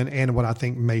see win and what I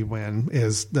think may win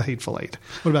is The Hateful Eight.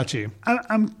 What about you?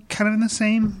 I'm kind of in the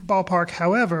same ballpark.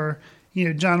 However, you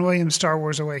know, John Williams' Star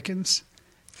Wars Awakens.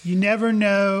 You never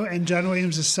know, and John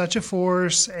Williams is such a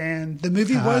force. And the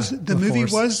movie was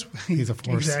he's a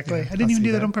force. Exactly. Yeah, I didn't even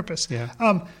do that on purpose. Yeah.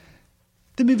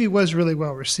 The movie was really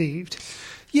well received.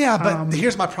 Yeah, but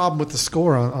here's my problem with the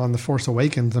score on The Force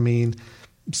Awakens. I mean,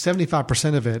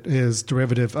 75% of it is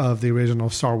derivative of the original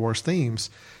Star Wars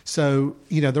themes. So,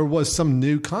 you know, there was some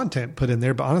new content put in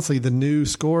there, but honestly, the new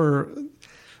score,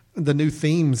 the new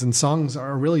themes and songs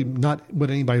are really not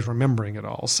what anybody's remembering at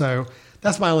all. So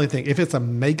that's my only thing. If it's a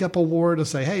makeup award to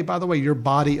say, hey, by the way, your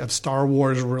body of Star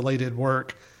Wars related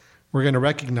work, we're going to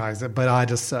recognize it. But I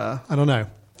just, I don't know.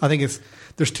 I think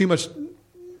there's too much,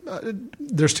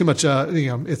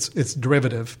 it's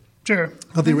derivative. Sure.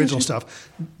 Of the original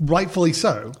stuff. Rightfully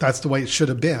so. That's the way it should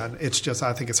have been. It's just,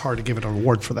 I think it's hard to give it an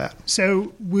award for that.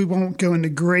 So we won't go into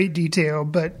great detail,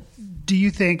 but do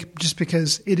you think, just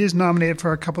because it is nominated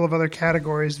for a couple of other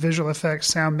categories, visual effects,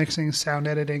 sound mixing, sound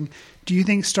editing, do you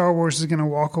think Star Wars is going to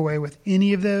walk away with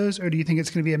any of those, or do you think it's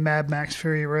going to be a Mad Max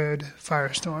Fury Road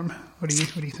Firestorm? What do you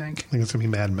think? I think it's going to be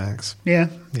Mad Max. Yeah?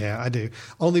 Yeah, I do.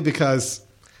 Only because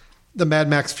the Mad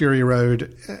Max Fury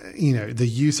Road, you know, the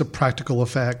use of practical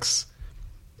effects,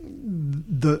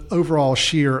 the overall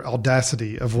sheer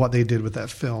audacity of what they did with that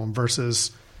film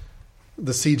versus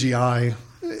the CGI.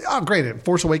 Granted,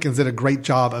 Force Awakens did a great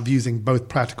job of using both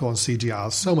practical and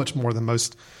CGI, so much more than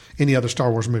most any other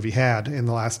Star Wars movie had in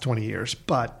the last 20 years.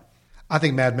 But I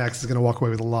think Mad Max is going to walk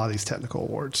away with a lot of these technical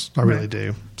awards. I really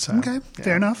do. So, okay,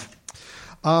 fair enough.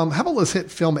 How about let's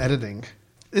hit film editing?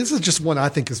 This is just one I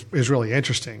think is really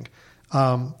interesting.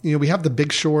 You know, we have The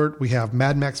Big Short, we have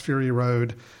Mad Max Fury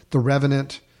Road, The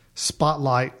Revenant,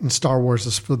 Spotlight, and Star Wars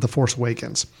The Force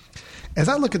Awakens. As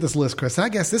I look at this list, Chris, and I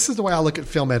guess this is the way I look at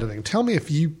film editing. Tell me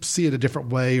if you see it a different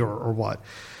way or what.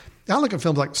 I look at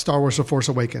films like Star Wars The Force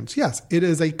Awakens. Yes, it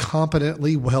is a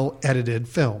competently well-edited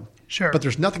film. Sure. But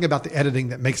there's nothing about the editing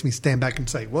that makes me stand back and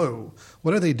say, whoa,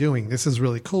 what are they doing? This is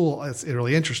really cool. It's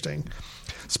really interesting.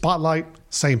 Spotlight,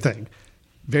 same thing.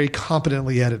 Very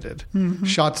competently edited. Mm-hmm.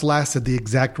 Shots lasted the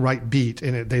exact right beat,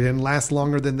 and they didn't last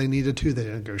longer than they needed to. They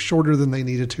didn't go shorter than they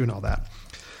needed to and all that.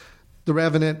 The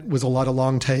Revenant was a lot of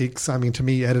long takes. I mean, to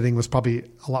me, editing was probably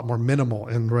a lot more minimal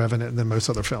in The Revenant than most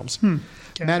other films.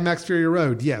 Okay. Mad Max Fury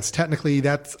Road, yes, technically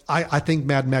I think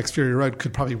Mad Max Fury Road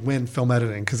could probably win film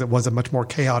editing because it was a much more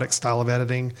chaotic style of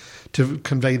editing to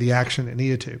convey the action it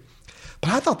needed to. But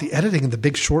I thought the editing in The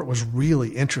Big Short was really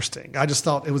interesting. I just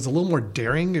thought it was a little more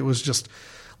daring. It was just,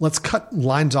 let's cut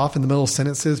lines off in the middle of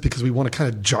sentences because we want to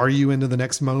kind of jar you into the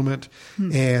next moment.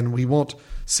 And we want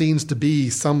scenes to be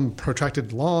some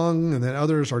protracted long and then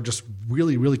others are just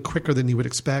really, really quicker than you would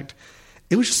expect.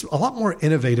 It was just a lot more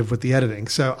innovative with the editing.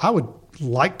 So I would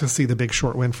like to see The Big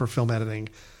Short win for film editing.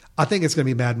 I think it's going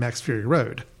to be Mad Max Fury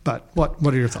Road. But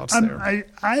what are your thoughts there?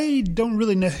 I don't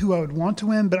really know who I would want to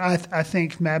win, but I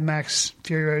think Mad Max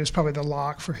Fury Road is probably the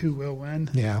lock for who will win.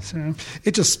 Yeah. So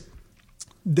It just,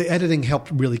 the editing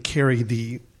helped really carry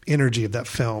the energy of that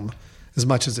film as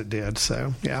much as it did.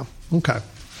 So, yeah. Okay.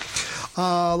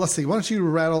 Let's see. Why don't you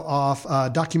rattle off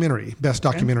documentary, best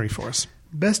documentary for us?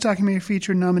 Best documentary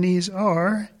feature nominees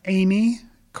are Amy,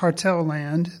 Cartel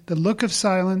Land, The Look of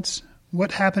Silence,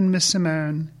 What Happened, Miss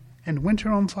Simone, and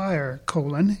Winter on Fire,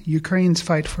 Ukraine's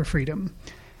Fight for Freedom.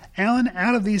 Alan,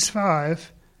 out of these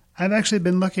 5, I've actually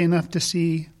been lucky enough to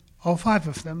see all 5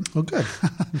 of them. Oh, good.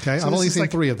 Okay. So I've only seen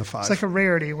like, 3 of the 5. It's like a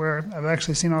rarity where I've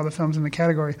actually seen all the films in the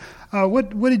category. What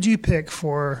did you pick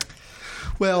for?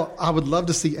 Well, I would love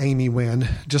to see Amy win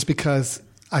just because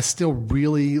I still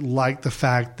really like the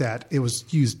fact that it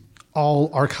was used all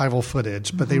archival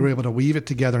footage, but they were able to weave it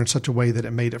together in such a way that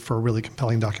it made it for a really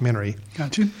compelling documentary.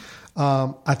 Got you.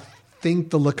 I think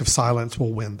The Look of Silence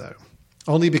will win, though,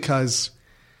 only because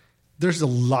there's a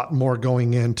lot more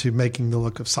going into making The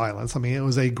Look of Silence. I mean, it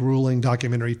was a grueling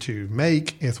documentary to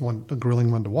make. It's a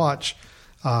grueling one to watch.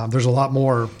 There's a lot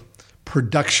more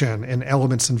production and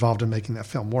elements involved in making that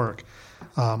film work.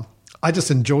 I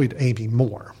just enjoyed Amy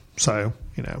more. So,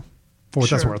 for what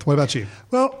that's worth. What about you?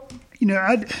 Well,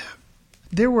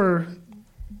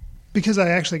 because I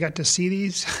actually got to see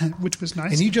these, which was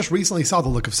nice. And you just recently saw The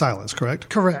Look of Silence, correct?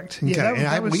 Correct. Okay.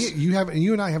 Yeah,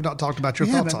 you and I have not talked about your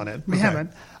thoughts on it. We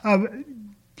haven't.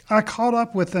 I caught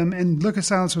up with them, and Look of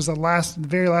Silence was the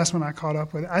very last one I caught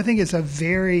up with. I think it's a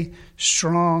very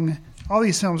strong. All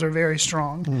these films are very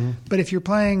strong, but if you're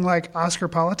playing like Oscar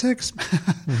politics,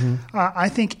 I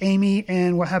think Amy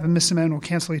and What Happened, Miss Simone will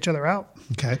cancel each other out.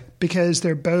 Okay, because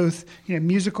they're both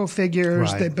musical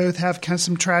figures. Right. They both have kind of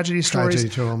some tragedy stories.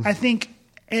 To them. I think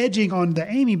edging on the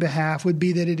Amy behalf would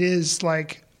be that it is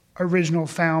like original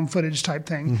found footage type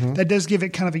thing. That does give it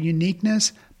kind of a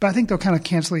uniqueness. But I think they'll kind of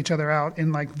cancel each other out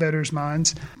in like voters'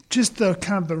 minds. Just the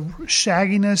kind of the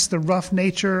shagginess, the rough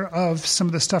nature of some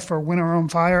of the stuff for Winter on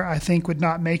Fire, I think would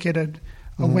not make it a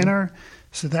winner.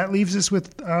 So that leaves us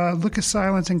with Look of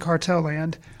Silence and Cartel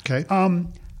Land. Okay.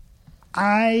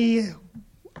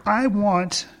 I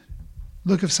want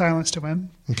Look of Silence to win.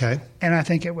 Okay. And I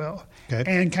think it will. Okay.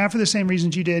 And kind of for the same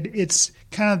reasons you did, it's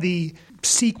kind of the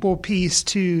sequel piece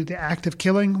to The Act of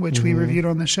Killing, which we reviewed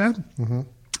on the show.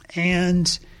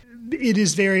 And it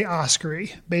is very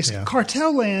Oscar-y, basically. Yeah.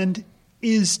 Cartel Land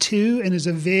is too, and is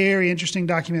a very interesting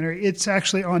documentary. It's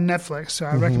actually on Netflix, so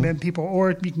I recommend people,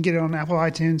 or you can get it on Apple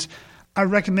iTunes. I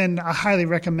highly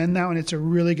recommend that one. It's a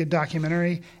really good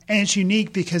documentary, and it's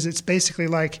unique because it's basically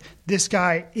like this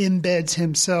guy embeds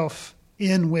himself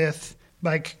in with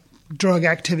like drug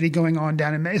activity going on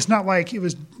down in. It's not like it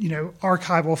was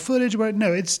archival footage, but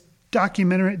no, it's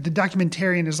documentary. The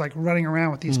documentarian is like running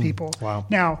around with these people. Wow.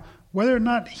 Now, whether or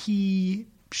not he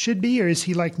should be, or is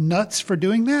he like nuts for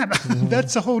doing that?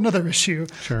 That's a whole nother issue.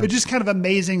 Sure. But just kind of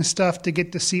amazing stuff to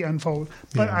get to see unfold.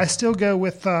 But I still go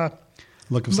with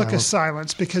Look of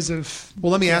Silence because of.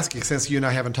 Well, let me ask you, since you and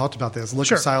I haven't talked about this,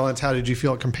 Look of Silence, how did you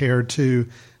feel it compared to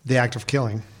The Act of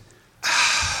Killing?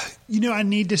 I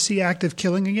need to see Act of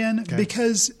Killing again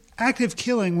because Act of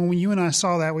Killing, when you and I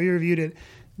saw that, we reviewed it,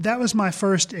 that was my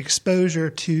first exposure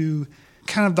to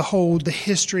kind of the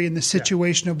history and the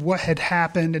situation of what had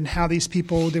happened and how these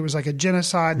people, there was like a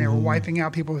genocide and they were wiping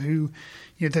out people who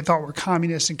they thought were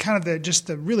communists, and kind of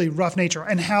the really rough nature,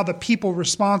 and how the people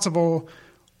responsible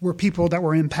were people that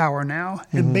were in power now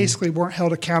and basically weren't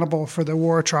held accountable for the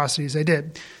war atrocities they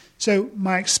did. So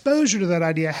my exposure to that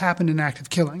idea happened in Act of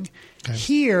Killing. Okay.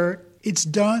 Here, it's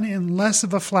done in less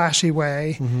of a flashy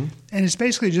way, and it's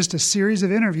basically just a series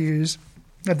of interviews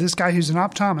of this guy who's an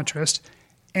optometrist,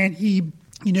 and he,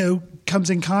 comes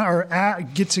in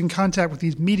gets in contact with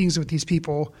these meetings with these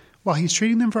people while he's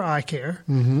treating them for eye care.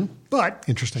 But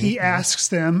he asks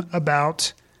them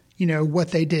about, what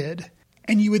they did.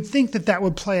 And you would think that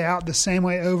would play out the same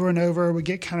way over and over, would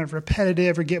get kind of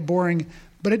repetitive or get boring,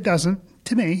 but it doesn't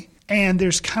to me. And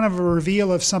there's kind of a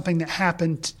reveal of something that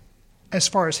happened as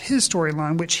far as his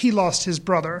storyline, which he lost his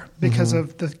brother because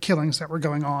of the killings that were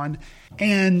going on.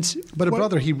 But a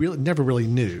brother he never really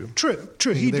knew. True.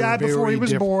 He died before he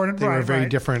was born. They were very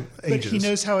different ages. But he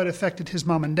knows how it affected his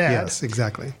mom and dad. Yes,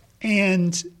 exactly.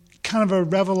 And kind of a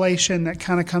revelation that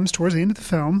kind of comes towards the end of the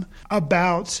film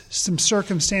about some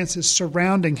circumstances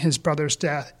surrounding his brother's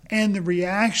death and the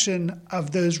reaction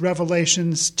of those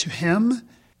revelations to him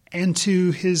and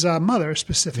to his mother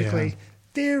specifically. Yeah.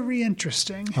 Very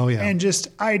interesting. Oh, yeah. And just,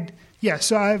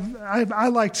 so I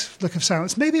liked Look of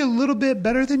Silence. Maybe a little bit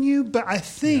better than you, but I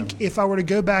think if I were to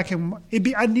go back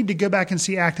I'd need to go back and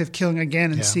see Act of Killing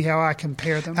again and see how I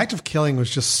compare them. Act of Killing was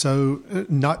just so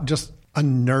not just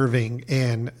unnerving,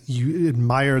 and you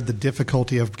admired the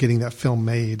difficulty of getting that film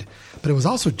made, but it was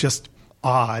also just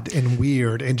odd and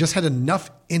weird and just had enough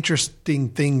interesting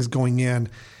things going in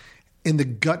the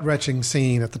gut-wrenching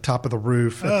scene at the top of the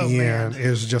roof at the end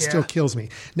is just still kills me.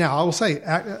 Now, I will say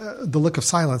The Look of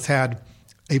Silence had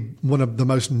one of the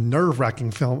most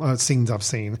nerve-wracking film scenes I've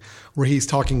seen, where he's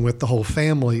talking with the whole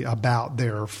family about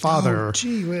their father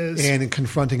and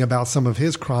confronting about some of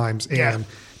his crimes. And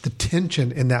the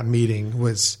tension in that meeting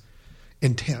was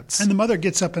intense. And the mother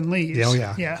gets up and leaves.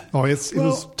 Yeah. Oh, it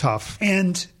was tough.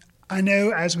 And I know,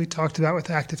 as we talked about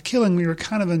with Act of Killing, we were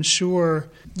kind of unsure.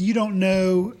 You don't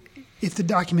know if the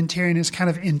documentarian is kind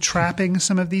of entrapping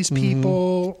some of these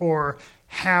people or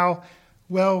how.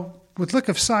 Well, with Look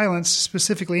of Silence,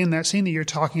 specifically in that scene that you're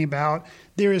talking about,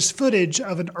 there is footage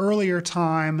of an earlier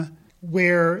time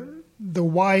where the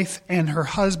wife and her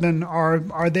husband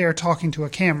are there talking to a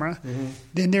camera.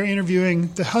 Then they're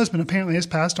interviewing the husband. Apparently has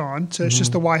passed on, so it's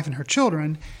just the wife and her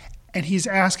children, and he's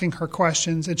asking her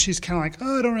questions, and she's kind of like,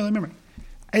 I don't really remember.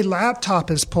 A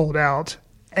laptop is pulled out,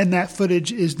 and that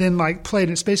footage is then like played.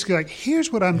 It's basically like,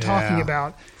 here's what I'm talking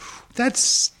about.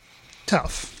 That's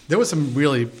tough. There was some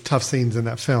really tough scenes in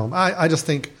that film. I just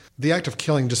think The Act of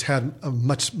Killing just had a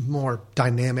much more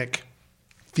dynamic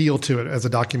feel to it as a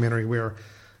documentary, where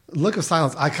Look of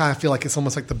Silence, I kind of feel like it's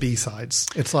almost like the B-sides.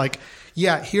 It's like,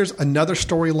 here's another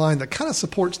storyline that kind of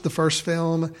supports the first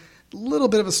film, a little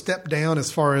bit of a step down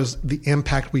as far as the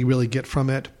impact we really get from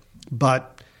it,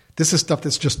 but this is stuff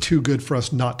that's just too good for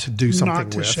us not to do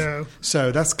something with. Show.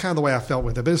 So that's kind of the way I felt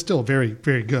with it, but it's still very,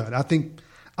 very good. I think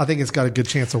it's got a good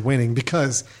chance of winning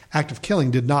because Act of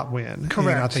Killing did not win. Correct.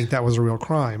 And I think that was a real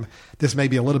crime. This may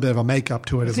be a little bit of a makeup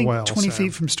to it as well. 20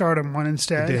 Feet from Stardom won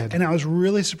instead. It did. And I was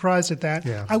really surprised at that.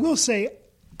 Yeah. I will say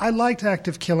I liked Act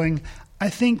of Killing. I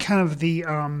think kind of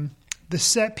the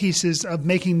set pieces of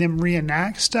making them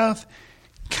reenact stuff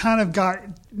kind of got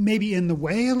maybe in the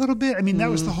way a little bit. I mean, that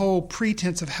was the whole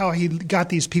pretense of how he got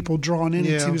these people drawn in.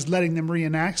 He was letting them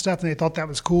reenact stuff, and they thought that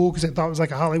was cool because they thought it was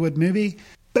like a Hollywood movie.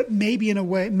 But maybe in a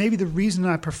way, maybe the reason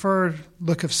I prefer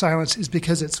Look of Silence is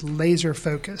because it's laser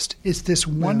focused. It's this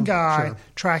one guy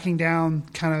tracking down,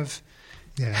 kind of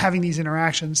having these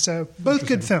interactions. So both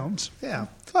good films. Yeah.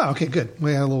 Oh, okay, good.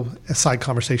 We had a little side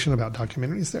conversation about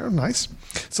documentaries there. Nice.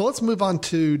 So let's move on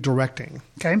to directing.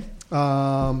 Okay.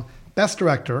 Best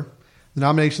Director. The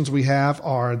nominations we have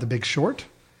are The Big Short,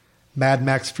 Mad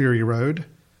Max Fury Road,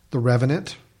 The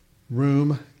Revenant,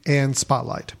 Room, and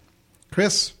Spotlight.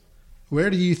 Chris, where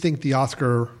do you think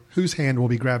whose hand will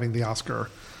be grabbing the Oscar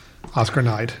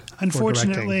night?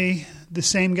 Unfortunately, the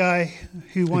same guy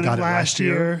who won it last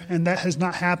year, and that has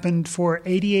not happened for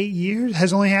 88 years.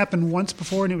 Has only happened once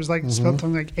before, and it was like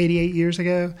something like 88 years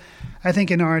ago. I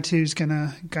think Inarritu is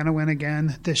gonna win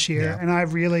again this year, and I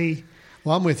really.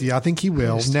 Well, I'm with you. I think he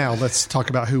will. Now let's talk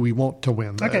about who we want to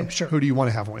win, though. Okay, sure. Who do you want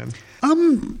to have win?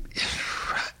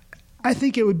 I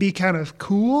think it would be kind of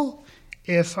cool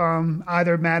if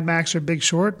either Mad Max or Big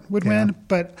Short would win,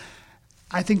 but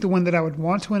I think the one that I would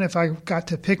want to win if I got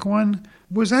to pick one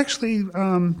was actually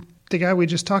the guy we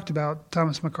just talked about,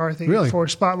 Thomas McCarthy, for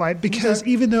Spotlight, because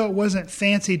even though it wasn't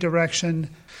fancy direction,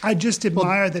 I just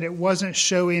admire that it wasn't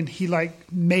showing he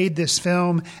made this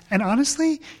film. And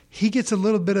honestly, he gets a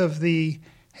little bit of the,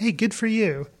 hey, good for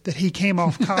you that he came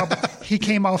off Cobbler. He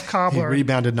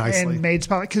rebounded nicely. And made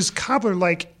Spotlight. Because Cobbler,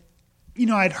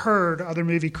 I'd heard other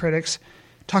movie critics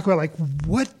talk about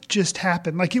what just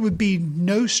happened. It would be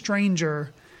no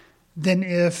stranger than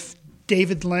if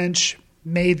David Lynch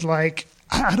made a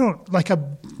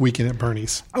Weekend at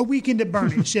Bernie's. A Weekend at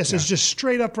Bernie's, yes. It's just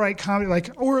straight upright comedy, made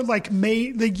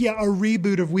a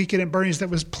reboot of Weekend at Bernie's that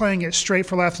was playing it straight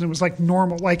for laughs and it was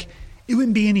normal. It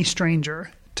wouldn't be any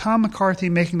stranger. Tom McCarthy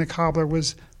making The Cobbler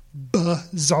was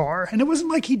bizarre. And it wasn't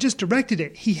like he just directed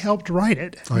it. He helped write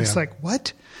it. It's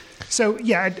what? So,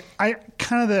 I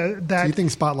kind of that. Do you think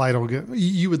Spotlight will get?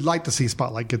 You would like to see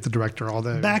Spotlight get the director,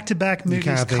 although back-to-back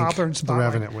movies, Cobbler and Spotlight.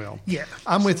 The Revenant will. Yeah,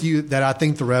 I'm with you that I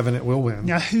think The Revenant will win.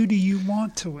 Now, who do you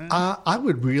want to win? I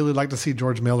would really like to see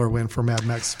George Miller win for Mad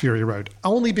Max Fury Road,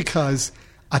 only because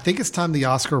I think it's time the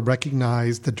Oscar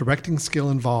recognized the directing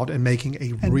skill involved in making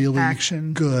a really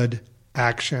good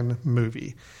action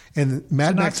movie. And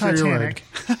Mad So Max not Fury Road,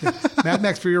 Titanic. Mad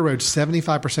Max Fury Road,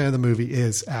 75% of the movie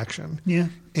is action. Yeah.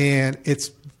 And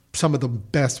it's some of the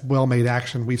best well-made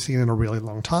action we've seen in a really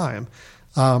long time.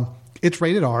 It's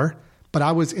rated R, but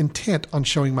I was intent on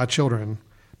showing my children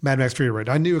Mad Max Fury Road.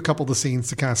 I knew a couple of the scenes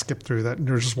to kind of skip through that. And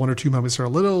there's just one or two moments that are a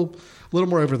little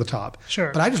more over the top.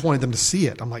 Sure. But I just wanted them to see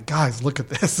it. I'm like, guys, look at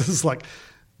this. This is like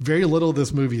very little of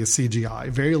this movie is CGI.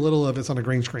 Very little of it's on a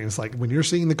green screen. It's like when you're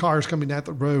seeing the cars coming down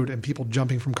the road and people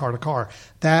jumping from car to car,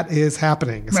 that is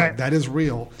happening. It's Right. like that is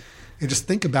real. And just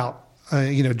think about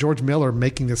George Miller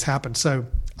making this happen. So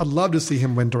I'd love to see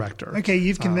him win director. Okay,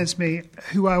 you've convinced me.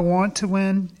 Who I want to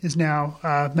win is now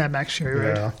Mad Max Fury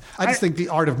Road. Yeah. I just think the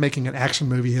art of making an action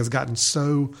movie has gotten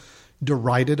so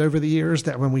derided over the years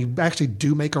that when we actually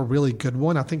do make a really good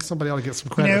one, I think somebody ought to get some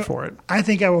credit for it. I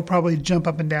think I will probably jump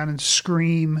up and down and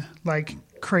scream like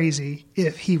crazy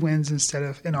if he wins instead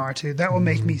of an R2. That will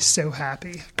make me so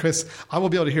happy. Chris, I will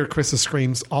be able to hear Chris's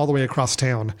screams all the way across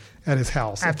town at his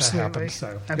house Absolutely. if that happens.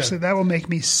 So, Absolutely. That will make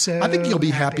me so I think you'll be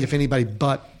happy if anybody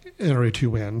but NRA2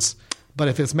 wins. But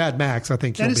if it's Mad Max, I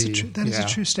think That you'll is be. that is a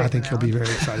true statement, I think you'll be Alan.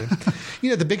 very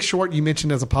excited. The Big Short you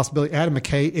mentioned as a possibility. Adam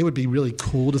McKay. It would be really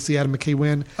cool to see Adam McKay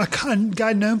win. A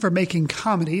guy known for making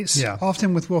comedies, Yeah.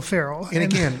 often with Will Ferrell. And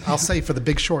again, I'll say for The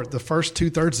Big Short, the first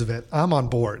 2/3 of it, I'm on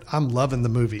board. I'm loving the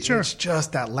movie. Sure. It's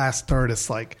just that last third. It's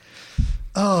like,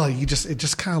 it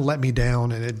just kind of let me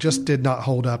down, and it just did not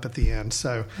hold up at the end.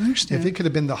 So I understand. if it could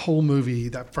have been the whole movie,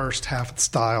 that first half of the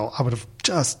style, I would have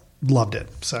just loved it.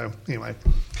 So anyway,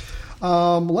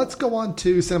 let's go on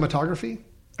to cinematography.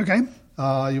 Okay, You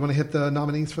want to hit the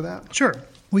nominees for that? sure.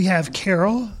 We have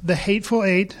Carol, The Hateful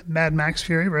Eight, Mad Max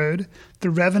Fury Road, The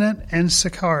Revenant, and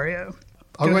Sicario.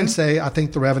 I'll go ahead and ahead. say I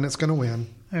think The Revenant's going to win,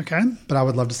 Okay. but I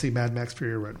would love to see Mad Max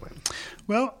Fury Road win.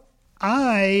 Well,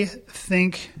 I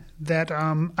think that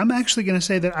I'm actually going to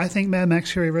say that I think Mad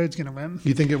Max Fury Road's going to win.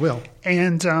 You think it will?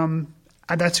 And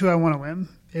that's who I want to win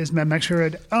is Mad Max Fury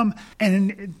Road.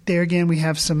 And there again, we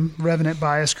have some Revenant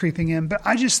bias creeping in. But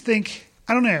I just think,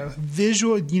 I don't know, the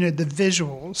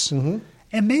visuals. Mm-hmm.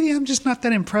 And maybe I'm just not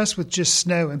that impressed with just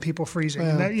snow and people freezing.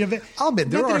 Well, And that, I'll admit,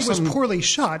 there not that are it was some- poorly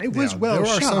shot. It was well there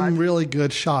shot. are some really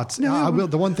good shots. No, I will.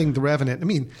 The one thing, The Revenant. I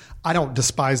mean, I don't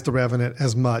despise The Revenant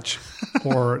as much,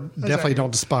 or definitely right.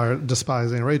 don't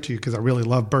despise NRA2 because I really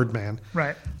love Birdman.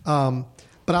 Right.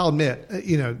 But I'll admit,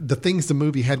 the things the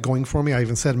movie had going for me, I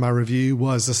even said in my review,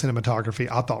 was the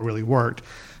cinematography I thought really worked.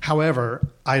 However,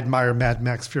 I admire Mad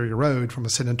Max Fury Road from a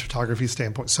cinematography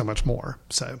standpoint so much more.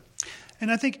 So.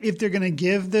 And I think if they're going to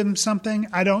give them something,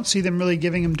 I don't see them really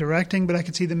giving them directing, but I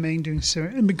could see them maybe doing so.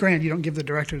 And granted, you don't give the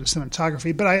director the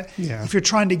cinematography, but if you're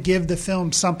trying to give the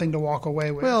film something to walk away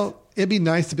with. Well, it'd be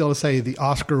nice to be able to say the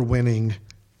Oscar-winning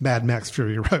Mad Max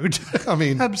Fury Road. I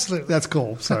mean, Absolutely. that's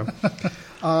cool. So,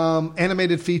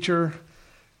 animated feature,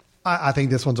 I think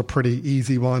this one's a pretty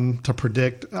easy one to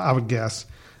predict, I would guess.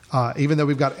 Even though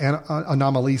we've got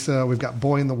Anomalisa, we've got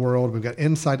Boy in the World, we've got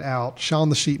Inside Out, Shaun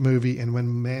the Sheep movie, and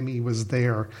When Mammy Was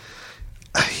There,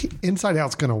 Inside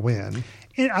Out's going to win.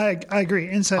 I agree.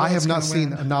 Inside I Out's have not gonna seen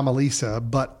win. Anomalisa,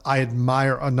 but I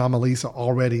admire Anomalisa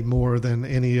already more than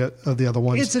any of the other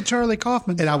ones. It's a Charlie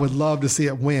Kaufman. And I would love to see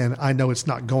it win. I know it's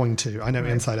not going to. I know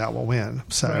Inside Out will win.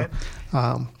 So,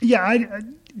 Yeah,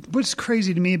 what's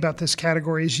crazy to me about this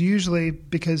category is usually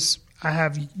because I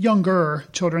have younger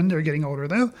children, they're getting older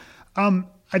though,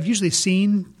 I've usually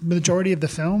seen the majority of the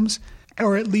films,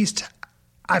 or at least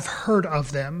I've heard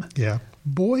of them. yeah.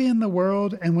 Boy in the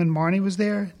World and When Marnie Was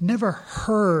There, never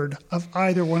heard of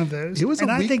either one of those. It was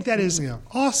and a I weak- think that is yeah.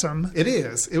 awesome. It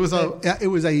is. It was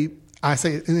I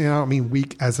say, I don't mean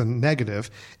weak as a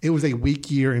negative. It was a weak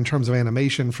year in terms of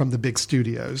animation from the big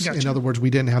studios. Gotcha. In other words,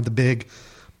 we didn't have the big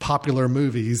popular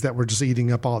movies that were just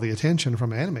eating up all the attention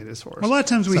from animated source. A lot of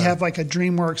times we have like a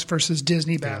DreamWorks versus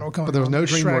Disney battle going on. But there was no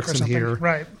Shrek or DreamWorks in something. here.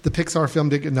 Right. The Pixar film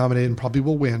did get nominated and probably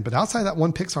will win. But outside that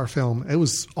one Pixar film, it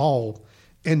was all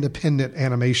independent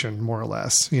animation, more or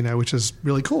less, which is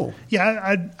really cool.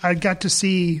 Yeah, I got to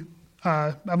see.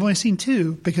 I've only seen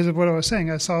two because of what I was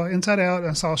saying. I saw Inside Out and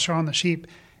I saw Shaun the Sheep,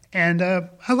 and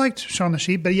I liked Shaun the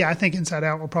Sheep. But yeah, I think Inside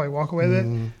Out will probably walk away with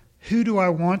it. Who do I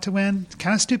want to win? It's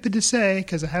kind of stupid to say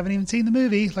because I haven't even seen the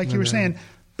movie, like you were saying.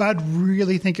 But I'd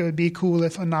really think it would be cool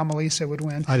if Anomalisa would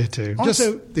win. I did too.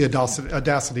 Also, just the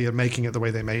audacity of making it the way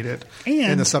they made it,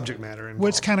 and the subject matter involved.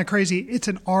 What's kind of crazy, it's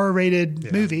an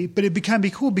R-rated movie, but it can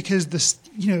be cool because this,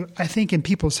 I think in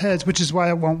people's heads, which is why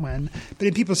it won't win, but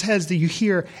in people's heads that you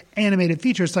hear animated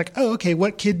feature, it's like, oh, okay,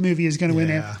 what kid movie is going to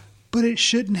win it? Yeah. But it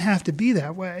shouldn't have to be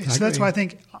that way. So that's agree. why I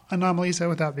think Anomalisa,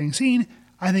 without being seen,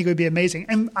 I think it would be amazing.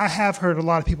 And I have heard a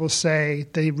lot of people say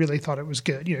they really thought it was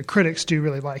good. You know, critics do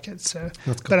really like it. So,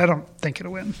 That's cool. But I don't think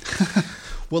it'll win.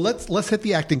 Well, let's hit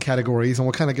the acting categories, and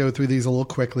we'll kind of go through these a little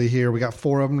quickly here. We got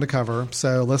 4 of them to cover.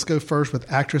 So let's go first with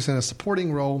actress in a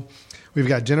supporting role. We've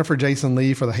got Jennifer Jason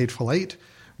Leigh for The Hateful Eight,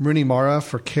 Rooney Mara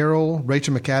for Carol,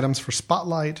 Rachel McAdams for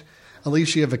Spotlight,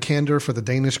 Alicia Vikander for The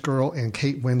Danish Girl, and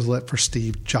Kate Winslet for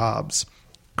Steve Jobs.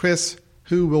 Chris,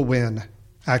 who will win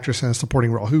actress in a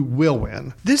supporting role? Who will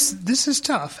win? This is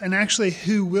tough. And actually,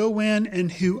 who will win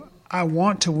and who I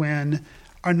want to win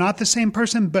are not the same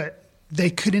person, but they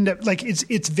could end up like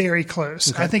it's very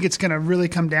close. Okay. I think it's going to really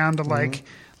come down to like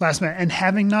last minute. And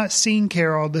having not seen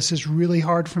Carol, this is really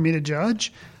hard for me to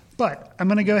judge. But I'm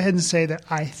going to go ahead and say that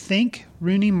I think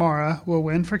Rooney Mara will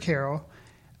win for Carol,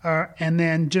 and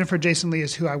then Jennifer Jason Leigh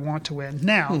is who I want to win.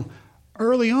 Now,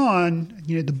 early on,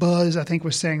 you know, the buzz I think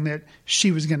was saying that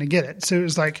she was going to get it. So it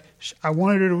was like I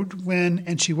wanted her to win,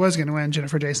 and she was going to win,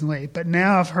 Jennifer Jason Leigh. But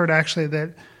now I've heard actually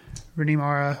that Rooney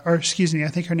Mara, or excuse me, I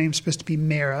think her name's supposed to be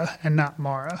Mara and not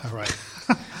Mara. All right.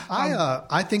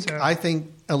 I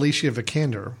think Alicia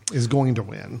Vikander is going to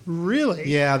win. Really?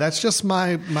 Yeah, that's just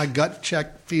my gut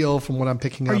check feel from what I'm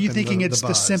picking up. Are you in thinking it's the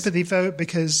buzz. sympathy vote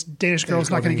because Danish Girl's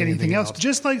not going to get anything else?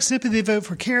 Just like sympathy vote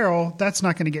for Carol, that's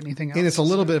not going to get anything else. And it's a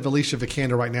little bit of Alicia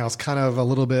Vikander right now. It's kind of a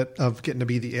little bit of getting to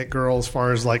be the it girl as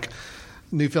far as like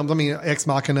new films. I mean, Ex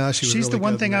Machina. She's really the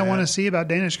one good thing in I that. want to see about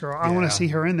Danish Girl. I want Yeah. to see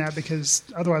her in that because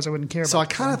otherwise I wouldn't care. So I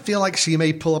about kind of feel like she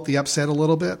may pull up the upset a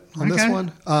little bit on this Okay.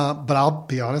 one. But I'll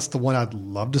be honest, the one I'd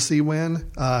love to see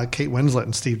win, Kate Winslet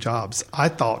and Steve Jobs. I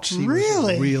thought she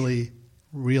Really? was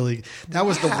really. That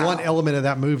was the one element of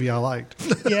that movie I liked.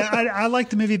 Yeah, I like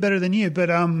the movie better than you, but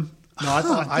No, I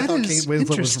thought that Kate is Winslet was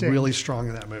interesting. really strong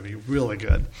in that movie. Really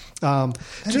good.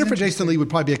 Jennifer Jason Leigh would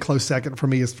probably be a close second for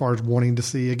me as far as wanting to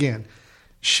see. Again,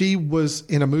 she was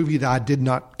in a movie that I did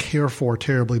not care for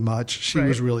terribly much. She Right.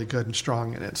 was really good and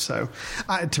strong in it. So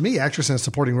to me, actress in a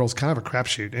supporting role is kind of a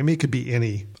crapshoot. I mean, it could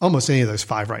be almost any of those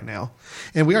 5 right now.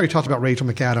 And we already talked about Rachel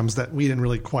McAdams that we didn't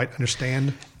really quite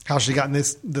understand how she got in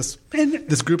this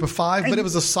group of 5, but it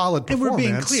was a solid And performance. we're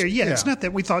being clear. Yeah, it's not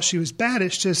that we thought she was bad.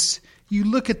 It's just you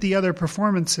look at the other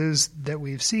performances that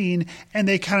we've seen, and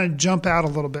they kind of jump out a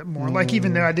little bit more. Like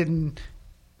even though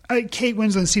Kate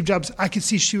Winslet and Steve Jobs, I could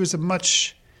see she was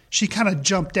she kind of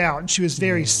jumped out, and she was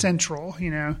very central,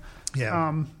 you know.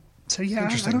 Yeah. So yeah, I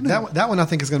Interesting. don't know. That one I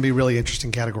think is going to be a really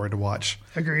interesting category to watch.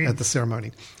 Agreed. At the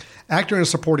ceremony. Actor in a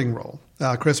supporting role.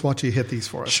 Chris, why don't you hit these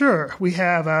for us? Sure. We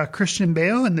have Christian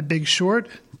Bale in The Big Short,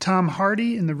 Tom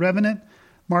Hardy in The Revenant,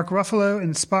 Mark Ruffalo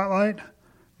in Spotlight,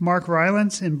 Mark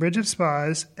Rylance in Bridge of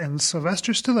Spies, and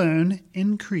Sylvester Stallone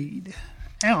in Creed.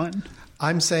 Alan.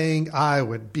 I'm saying I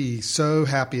would be so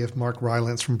happy if Mark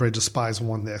Rylance from Bridge of Spies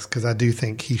won this because I do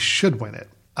think he should win it.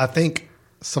 I think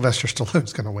Sylvester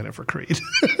Stallone's going to win it for Creed.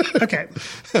 Okay.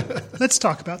 Let's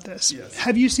talk about this. Yes.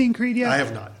 Have you seen Creed yet? I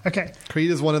have not. Okay. Creed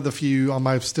is one of the few on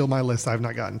my list I've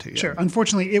not gotten to yet. Sure.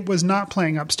 Unfortunately, it was not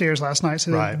playing upstairs last night,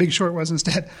 so Right. The Big Short was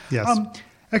instead. Yes.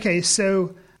 Okay,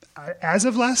 so as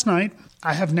of last night,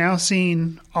 I have now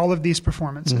seen all of these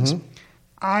performances. Mm-hmm.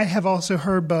 I have also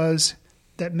heard buzz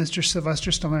that Mr. Sylvester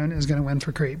Stallone is going to win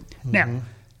for Creed. Mm-hmm. Now,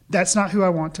 that's not who I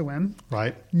want to win.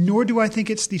 Right. Nor do I think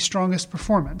it's the strongest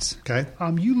performance. Okay.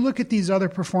 You look at these other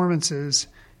performances,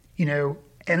 you know,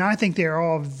 and I think they're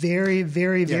all very,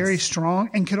 very, very strong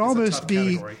and could almost tough be,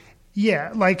 category.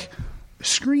 yeah, like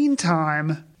screen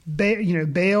time.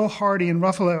 Bale, Hardy, and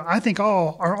Ruffalo, I think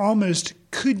all are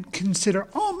could consider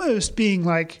almost being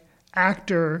like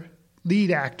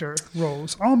lead actor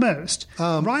roles, almost.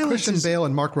 Rylance Christian Bale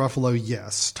and Mark Ruffalo,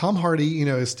 yes. Tom Hardy,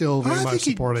 is still very much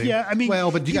supporting. but you he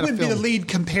got to wouldn't be the lead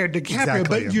compared to DiCaprio,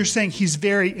 Exactly. but you're saying he's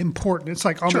very important. It's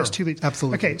like almost Sure, 2 leads.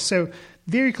 absolutely. Okay, so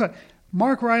very close.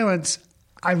 Mark Rylance,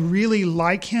 I really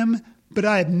like him, but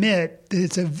I admit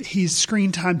that his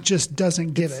screen time just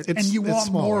doesn't give it, and you it's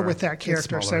want more smaller. with that It's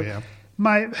character. smaller, So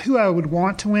yeah. who I would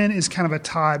want to win is kind of a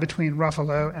tie between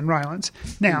Ruffalo and Rylance.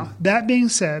 Now, that being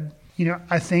said,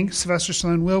 I think Sylvester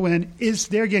Stallone will win. Is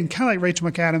there again, kind of like Rachel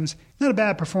McAdams, not a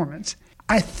bad performance.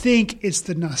 I think it's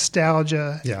the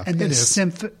nostalgia and it is.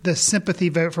 the sympathy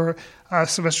vote for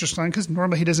Sylvester Stallone, because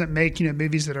normally he doesn't make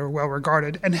movies that are well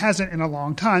regarded and hasn't in a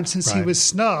long time since he Right. was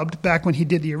snubbed back when he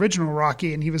did the original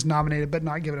Rocky and he was nominated but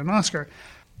not given an Oscar.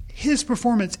 His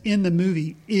performance in the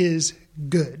movie is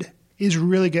good, is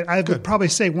really good. I would probably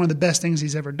say one of the best things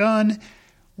he's ever done.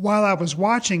 While I was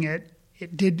watching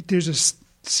there's a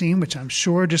scene which I'm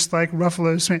sure, just like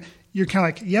Ruffalo's, you're kind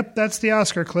of like, yep, that's the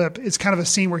Oscar clip. It's kind of a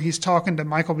scene where he's talking to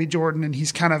Michael B. Jordan and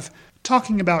he's kind of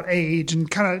talking about age and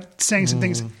kind of saying some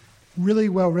things really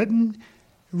well written,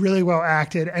 really well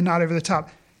acted and not over the top.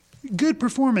 Good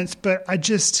performance, but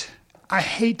I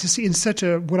hate to see in such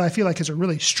a, what I feel like is a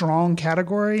really strong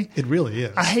category. It really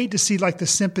is. I hate to see like the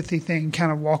sympathy thing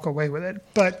kind of walk away with it,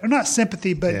 or not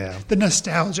sympathy, but the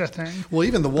nostalgia thing. Well,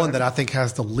 even the one that I think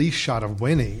has the least shot of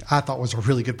winning, I thought was a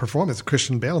really good performance,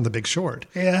 Christian Bale in The Big Short.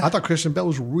 Yeah. I thought Christian Bale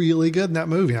was really good in that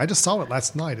movie. I just saw it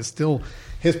last night. It's still,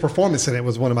 his performance in it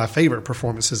was one of my favorite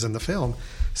performances in the film.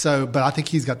 So, but I think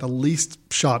he's got the least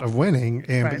shot of winning,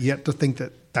 but yet to think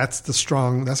that that's a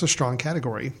strong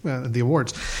category, the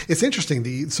awards. It's interesting.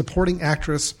 The supporting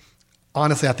actress,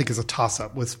 honestly, I think is a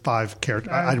toss-up with 5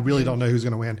 characters. I really don't know who's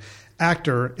going to win.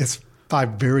 Actor is 5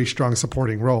 very strong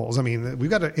supporting roles. I mean, we've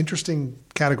got interesting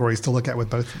categories to look at with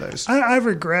both of those. I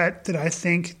regret that I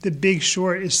think The Big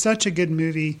Short is such a good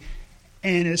movie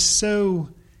and is so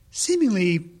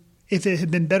seemingly, if it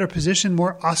had been better positioned,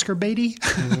 more Oscar baity,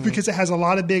 because it has a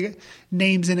lot of big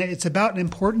names in it. It's about an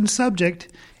important subject.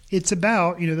 It's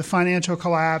about, the financial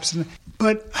collapse.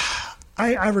 But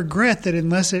I regret that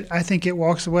unless I think it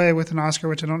walks away with an Oscar,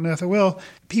 which I don't know if it will,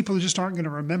 people just aren't going to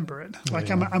remember it.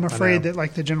 I'm afraid that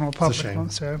like the general public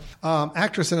won't. So,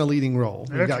 actress in a leading role.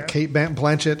 We've got Kate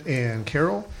Blanchett and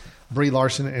Carol, Brie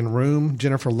Larson in Room,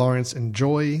 Jennifer Lawrence in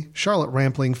Joy, Charlotte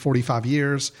Rampling, 45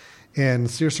 Years, and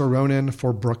Saoirse Ronan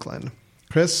for Brooklyn.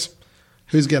 Chris,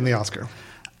 who's getting the Oscar?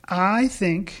 I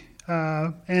think,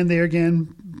 and there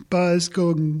again, Buzz,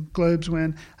 Golden Globes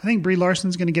win. I think Brie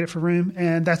Larson's going to get it for Room,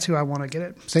 and that's who I want to get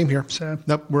it. Same here. So,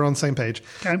 nope, we're on the same page.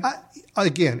 Okay.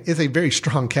 Again, it's a very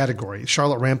strong category.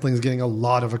 Charlotte Rampling is getting a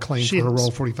lot of acclaim for her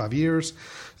role, 45 Years.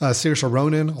 Saoirse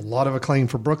Ronan, a lot of acclaim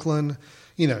for Brooklyn.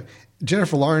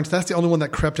 Jennifer Lawrence, that's the only one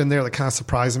that crept in there that kind of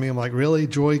surprised me. I'm like, really,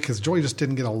 Joy? Because Joy just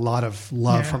didn't get a lot of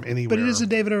love from anywhere. But it is a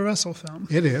David O. Russell film.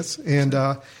 It is. And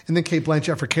then Kate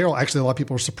Blanchett for Carol. Actually, a lot of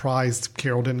people were surprised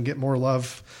Carol didn't get more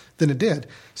love than it did.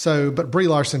 So, but Brie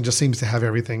Larson just seems to have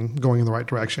everything going in the right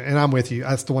direction. And I'm with you.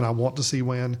 That's the one I want to see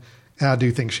win. And I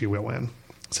do think she will win.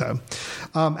 So,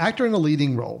 actor in a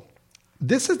leading role.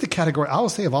 This is the category, I will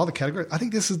say, of all the categories, I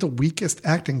think this is the weakest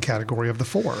acting category of the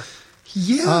 4.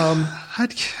 Yeah,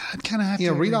 I'd kind of have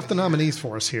to read off the nominees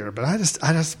for us here, but I just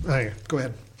hey, go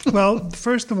ahead. Well,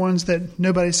 first the ones that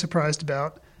nobody's surprised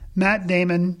about: Matt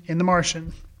Damon in The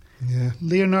Martian,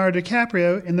 Leonardo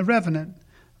DiCaprio in The Revenant,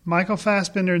 Michael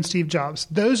Fassbender and Steve Jobs.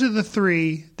 Those are the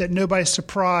 3 that nobody's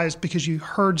surprised because you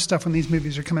heard stuff when these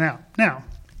movies are coming out. Now,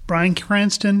 Bryan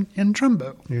Cranston in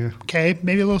Trumbo. Yeah. Okay,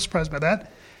 maybe a little surprised by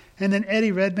that. And then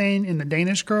Eddie Redmayne in The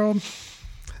Danish Girl.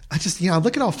 I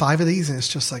look at all 5 of these and it's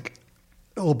just like,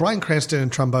 well, Bryan Cranston and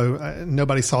Trumbo,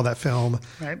 nobody saw that film.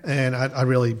 Right. And I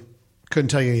really couldn't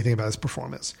tell you anything about his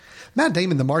performance. Matt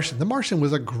Damon, The Martian. The Martian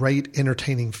was a great,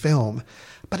 entertaining film,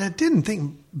 but I didn't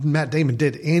think Matt Damon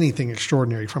did anything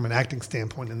extraordinary from an acting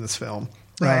standpoint in this film.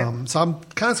 Right. So I'm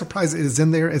kind of surprised it is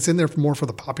in there. It's in there more for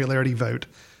the popularity vote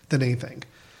than anything.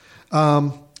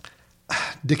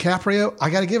 DiCaprio, I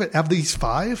got to give it, of these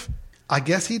 5, I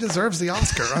guess he deserves the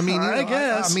Oscar. I mean, I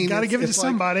guess. Got to give it to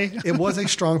somebody. It was a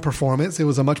strong performance. It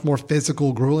was a much more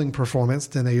physical, grueling performance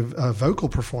than a vocal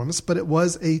performance, but it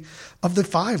was of the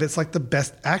 5, it's like the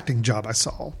best acting job I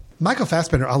saw. Michael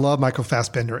Fassbender, I love Michael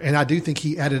Fassbender, and I do think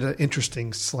he added an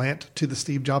interesting slant to the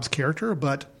Steve Jobs character,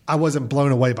 but I wasn't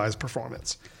blown away by his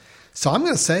performance. So I'm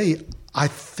going to say I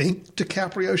think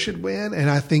DiCaprio should win, and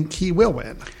I think he will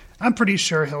win. I'm pretty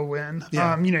sure he'll win.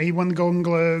 Yeah. He won the Golden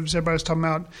Globes. Everybody's talking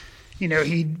about,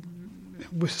 he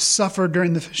suffered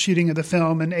during the shooting of the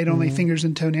film and ate only fingers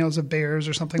and toenails of bears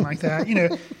or something like that.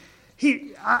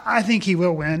 I think he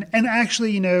will win. And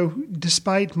actually,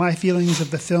 despite my feelings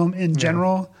of the film in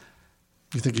general,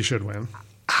 you think he should win?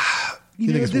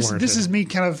 This is me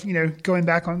kind of, going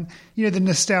back on, the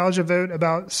nostalgia vote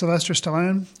about Sylvester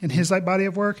Stallone and his body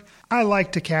of work. I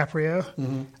like DiCaprio.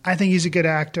 Mm-hmm. I think he's a good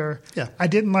actor. Yeah. I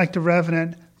didn't like The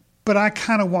Revenant, but I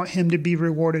kind of want him to be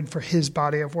rewarded for his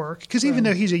body of work. Because even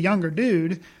though he's a younger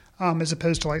dude, as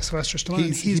opposed to like Sylvester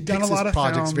Stallone, he's done a lot of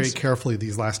projects films very carefully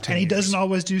these last 10 and years. he doesn't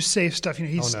always do safe stuff.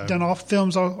 He's done all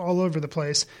films all over the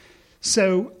place.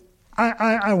 So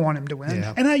I want him to win.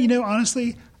 Yeah. And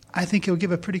honestly, I think he'll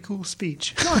give a pretty cool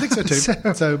speech. No, I think so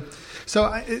too.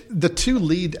 So the 2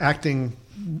 lead acting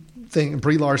thing,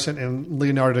 Brie Larson and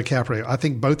Leonardo DiCaprio, I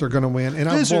think both are going to win. And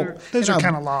those are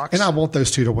kind of locks. And I want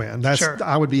those 2 to win. Sure.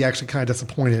 I would be actually kind of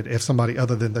disappointed if somebody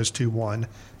other than those 2 won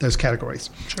those categories.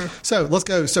 Sure. So let's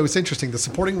go. So it's interesting. The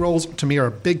supporting roles to me are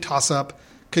a big toss-up.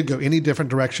 Could go any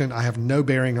different direction. I have no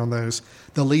bearing on those.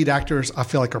 The lead actors, I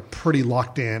feel like, are pretty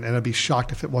locked in, and I'd be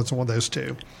shocked if it wasn't one of those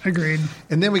 2. Agreed.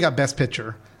 And then we got Best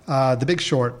Picture. The Big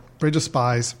Short, Bridge of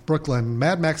Spies, Brooklyn,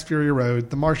 Mad Max Fury Road,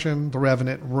 The Martian, The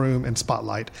Revenant, Room, and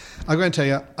Spotlight. I'm going to tell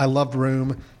you, I loved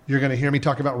Room. You're going to hear me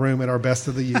talk about Room at our Best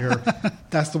of the Year.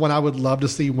 That's the one I would love to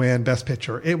see win Best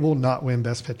Picture. It will not win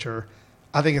Best Picture.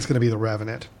 I think it's going to be The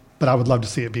Revenant, but I would love to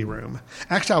see it be Room.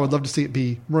 Actually, I would love to see it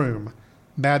be Room,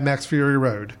 Mad Max Fury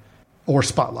Road, or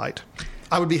Spotlight.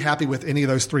 I would be happy with any of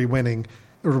those three winning.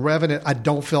 The Revenant, I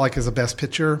don't feel like is a Best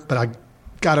Picture, but I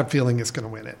got a feeling it's going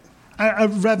to win it.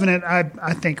 Revenant,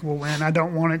 I think will win. I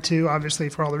don't want it to, obviously,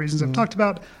 for all the reasons I've talked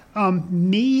about.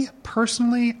 Me,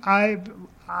 personally, I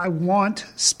want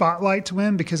Spotlight to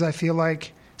win because I feel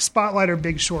like Spotlight or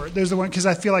Big Short. There's the one because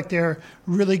I feel like they're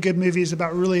really good movies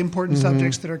about really important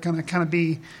subjects that are going to kind of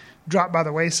be dropped by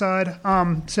the wayside.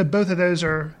 So both of those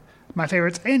are my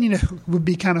favorites. And, it would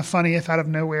be kind of funny if out of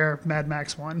nowhere Mad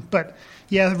Max won. But,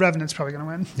 yeah, The Revenant's probably going to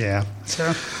win. Yeah.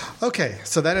 So okay,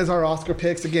 so that is our Oscar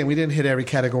picks. Again, we didn't hit every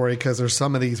category because there's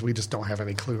some of these we just don't have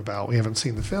any clue about. We haven't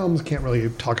seen the films, can't really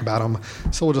talk about them.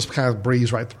 So we'll just kind of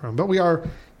breeze right through them. But we are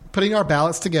putting our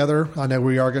ballots together. I know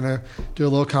we are going to do a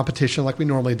little competition like we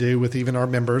normally do with even our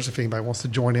members if anybody wants to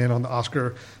join in on the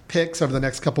Oscar picks over the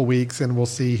next couple of weeks, and we'll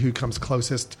see who comes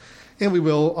closest. And we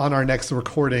will, on our next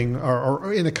recording,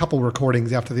 or in a couple of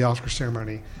recordings after the Oscar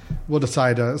ceremony, we'll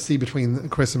decide to see between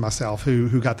Chris and myself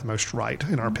who got the most right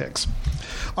in our picks.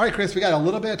 All right, Chris, we got a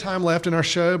little bit of time left in our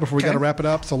show before we got to wrap it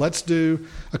up. So let's do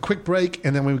a quick break,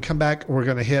 and then when we come back, we're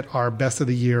going to hit our Best of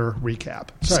the Year recap.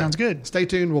 So, sounds good. Stay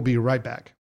tuned. We'll be right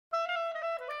back.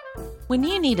 When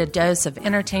you need a dose of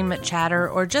entertainment chatter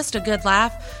or just a good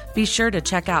laugh, be sure to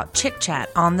check out Chick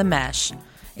Chat on the Mesh.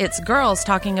 It's girls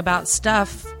talking about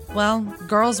stuff, well,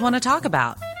 girls want to talk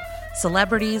about.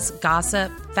 Celebrities,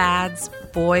 gossip, fads,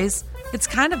 boys. It's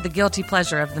kind of the guilty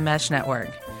pleasure of the Mesh Network.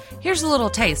 Here's a little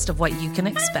taste of what you can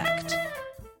expect.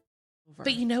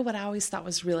 But you know what I always thought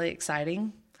was really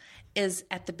exciting? Is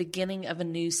at the beginning of a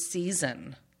new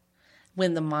season,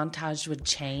 when the montage would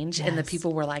change and the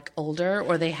people were like older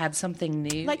or they had something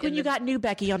new. Like when you got new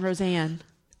Becky on Roseanne.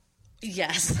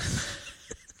 Yes.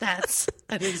 That's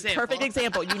an example. Perfect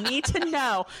example. You need to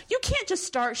know. You can't just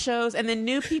start shows and then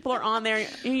new people are on there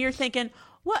and you're thinking,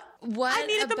 what? I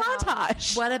needed the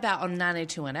montage. What about on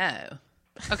 90210?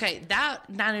 Okay, that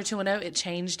 90210, it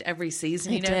changed every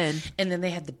season, It did. And then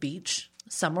they had the beach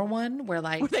summer one where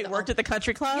Where they worked at the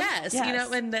country club? Yes.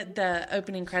 And the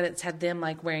opening credits had them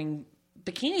like wearing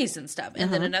bikinis and stuff.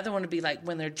 And then another one would be like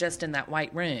when they're just in that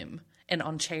white room and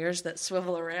on chairs that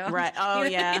swivel around. Right. Oh,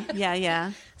 yeah.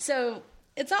 Yeah. So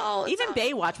it's all... Even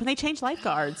Baywatch, when they changed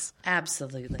lifeguards.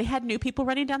 Absolutely. They had new people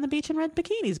running down the beach in red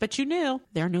bikinis, but you knew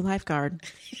they're a new lifeguard.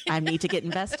 I need to get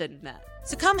invested in that.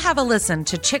 So come have a listen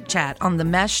to Chick Chat on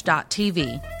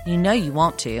themesh.tv. You know you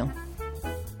want to.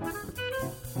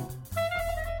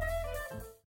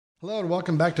 Hello and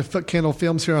welcome back to Foot Candle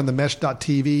Films here on the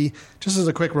Mesh.tv. Just as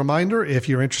a quick reminder, if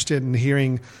you're interested in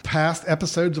hearing past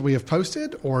episodes that we have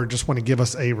posted or just want to give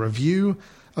us a review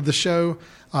of the show,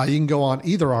 you can go on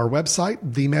either our website,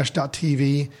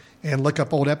 themesh.tv, and look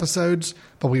up old episodes.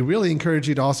 But we really encourage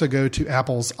you to also go to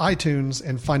Apple's iTunes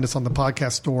and find us on the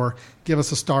podcast store. Give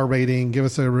us a star rating, give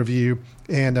us a review,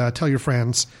 and tell your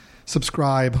friends,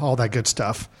 subscribe, all that good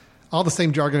stuff. All the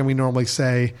same jargon we normally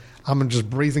say. I'm just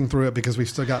breezing through it because we've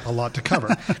still got a lot to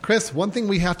cover. Chris, one thing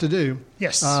we have to do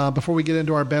before we get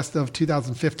into our best of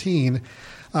 2015.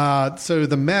 So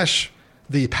the Mesh,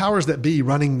 the powers that be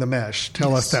running the Mesh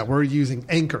tell us that we're using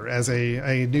Anchor as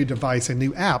a new device, a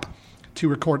new app to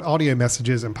record audio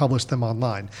messages and publish them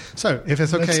online. So if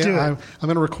it's okay, I'm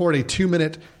going to record a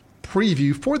 2-minute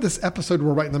preview for this episode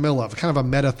we're right in the middle of, kind of a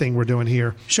meta thing we're doing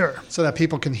here. Sure. So that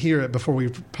people can hear it before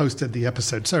we've posted the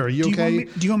episode. So are you okay?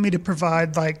 Do you want me to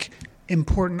provide like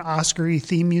important Oscar-y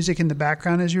theme music in the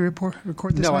background as you record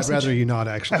this No, message? I'd rather you not,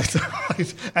 actually. So,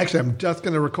 actually, I'm just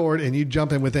going to record and you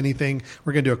jump in with anything.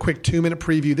 We're going to do a quick 2-minute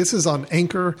preview. This is on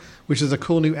Anchor, which is a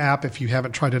cool new app if you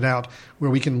haven't tried it out,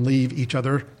 where we can leave each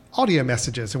other audio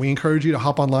messages. And we encourage you to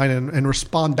hop online and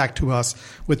respond back to us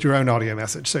with your own audio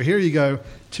message. So here you go,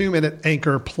 2-minute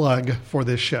Anchor plug for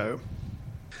this show.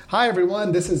 Hi,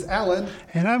 everyone. This is Alan.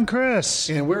 And I'm Chris.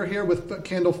 And we're here with Foot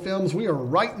Candle Films. We are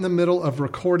right in the middle of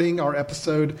recording our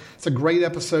episode. It's a great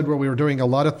episode where we were doing a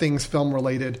lot of things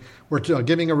film-related. We're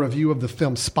giving a review of the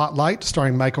film Spotlight,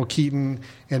 starring Michael Keaton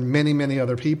and many, many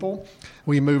other people.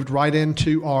 We moved right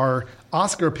into our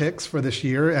Oscar picks for this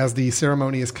year as the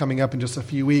ceremony is coming up in just a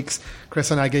few weeks.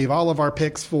 Chris and I gave all of our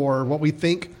picks for what we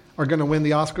think are going to win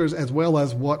the Oscars, as well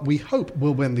as what we hope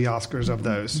will win the Oscars of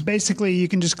those. Basically, you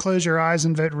can just close your eyes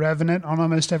and vote Revenant on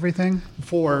almost everything.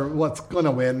 For what's going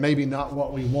to win, maybe not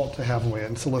what we want to have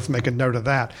win. So let's make a note of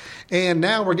that. And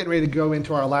now we're getting ready to go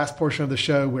into our last portion of the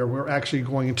show where we're actually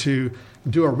going to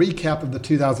do a recap of the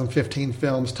 2015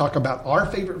 films, talk about our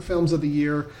favorite films of the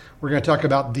year. We're going to talk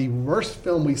about the worst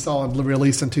film we saw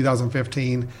released in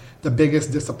 2015, the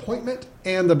biggest disappointment,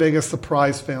 and the biggest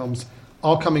surprise films,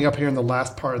 all coming up here in the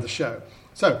last part of the show.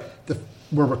 So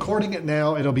we're recording it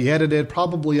now. It'll be edited,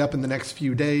 probably up in the next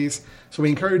few days. So we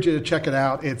encourage you to check it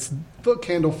out. It's Foot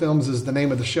Candle Films is the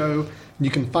name of the show.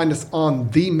 You can find us on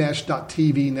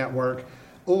themesh.tv network,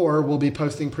 or we'll be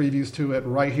posting previews to it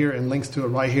right here and links to it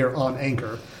right here on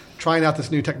Anchor. Trying out this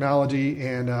new technology,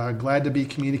 and glad to be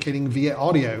communicating via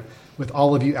audio with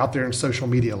all of you out there in social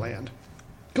media land.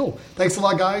 Cool. Thanks a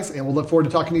lot, guys, and we'll look forward to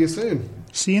talking to you soon.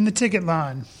 See you in the ticket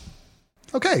line.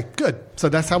 Okay, good. So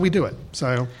that's how we do it.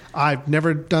 So I've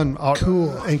never done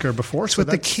Anchor before. That's what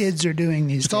the kids are doing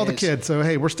these days. It's all the kids. So,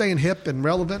 hey, we're staying hip and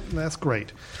relevant, and that's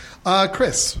great.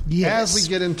 Chris, yes. As we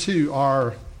get into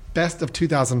our best of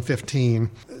 2015,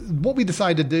 what we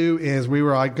decided to do is we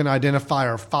were going to identify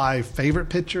our 5 favorite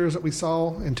pictures that we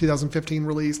saw in 2015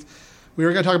 released. We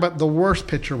were going to talk about the worst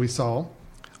picture we saw,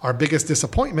 our biggest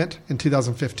disappointment in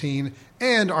 2015,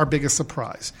 and our biggest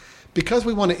surprise. Because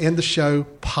we want to end the show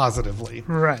positively.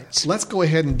 Right. Let's go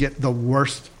ahead and get the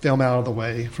worst film out of the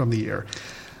way from the year.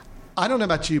 I don't know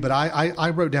about you, but I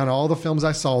wrote down all the films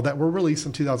I saw that were released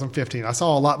in 2015. I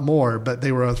saw a lot more, but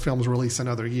they were films released in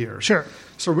other years. Sure.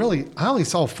 So really, I only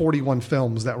saw 41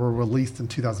 films that were released in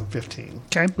 2015.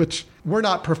 Okay. Which, we're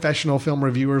not professional film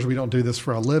reviewers. We don't do this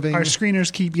for a living. Our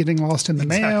screeners keep getting lost in the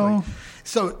mail.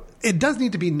 So it does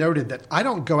need to be noted that I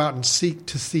don't go out and seek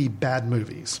to see bad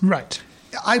movies. Right.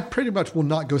 I pretty much will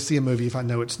not go see a movie if I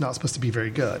know it's not supposed to be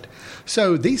very good.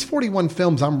 So these 41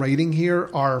 films I'm rating here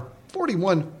are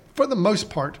 41, for the most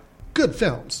part, good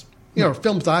films. You know,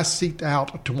 films that I seeked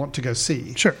out to want to go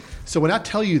see. Sure. So when I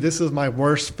tell you this is my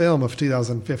worst film of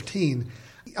 2015,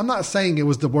 I'm not saying it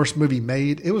was the worst movie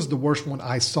made. It was the worst one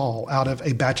I saw out of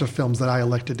a batch of films that I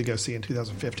elected to go see in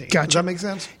 2015. Gotcha. Does that make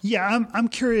sense? Yeah, I'm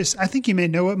curious. I think you may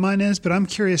know what mine is, but I'm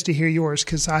curious to hear yours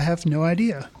because I have no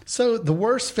idea. So the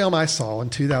worst film I saw in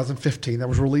 2015 that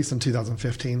was released in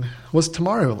 2015 was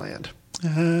Tomorrowland.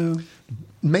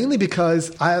 Mainly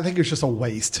because I think it's just a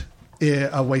waste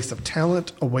of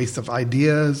talent, a waste of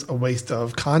ideas, a waste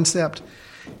of concept.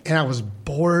 And I was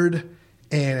bored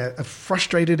and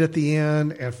frustrated at the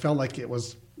end, and felt like it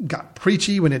got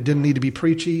preachy when it didn't need to be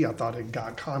preachy. I thought it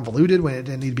got convoluted when it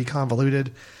didn't need to be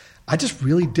convoluted. I just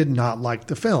really did not like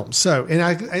the film. So,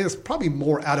 and it's probably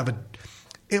more out of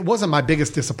it wasn't my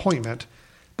biggest disappointment,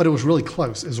 but it was really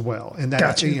close as well. And that,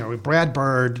 Gotcha. You know, Brad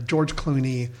Bird, George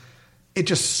Clooney, it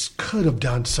just could have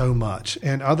done so much.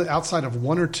 And outside of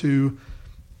 1 or 2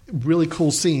 really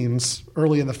cool scenes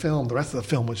early in the film, the rest of the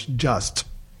film was just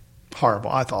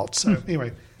horrible, I thought. So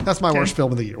anyway, that's my worst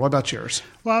film of the year. What about yours?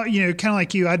 Well, you know, kind of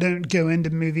like you, I don't go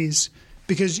into movies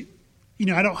because, you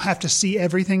know, I don't have to see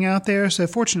everything out there. So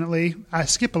fortunately, I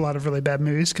skip a lot of really bad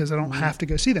movies because I don't have to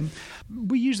go see them.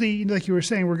 We usually, like you were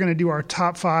saying, we're going to do our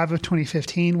top 5 of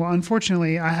 2015. Well,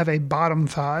 unfortunately, I have a bottom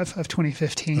 5 of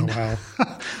 2015. Oh,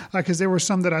 wow. Because there were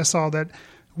some that I saw that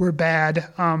were bad,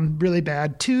 really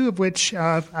bad, 2 of which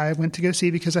I went to go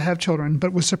see because I have children,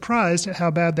 but was surprised at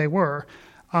how bad they were.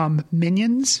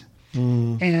 Minions,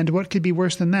 and what could be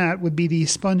worse than that would be the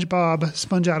SpongeBob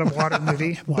Sponge Out of Water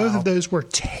movie. Wow. Both of those were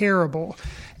terrible.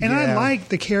 And I liked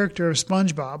the character of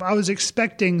SpongeBob. I was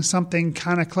expecting something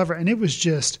kind of clever, and it was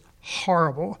just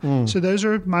horrible. So those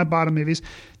are my bottom movies.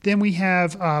 Then we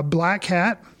have Black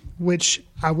Cat, which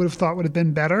I would have thought would have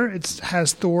been better. It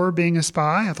has Thor being a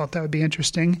spy. I thought that would be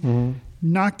interesting.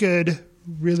 Not good,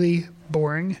 really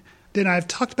boring. Then I've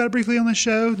talked about it briefly on the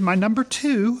show. My number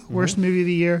 2 worst movie of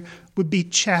the year would be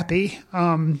Chappie.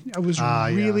 I was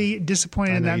really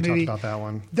disappointed in that movie. You talked about that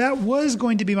one. That was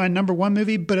going to be my number 1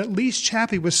 movie, but at least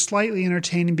Chappie was slightly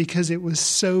entertaining because it was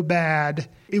so bad.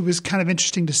 It was kind of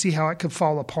interesting to see how it could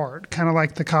fall apart, kind of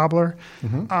like The Cobbler.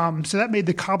 So that made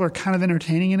The Cobbler kind of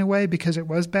entertaining in a way because it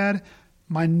was bad.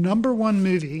 My number 1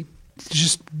 movie,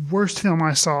 just worst film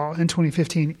I saw in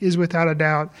 2015 is without a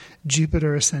doubt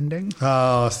Jupiter Ascending.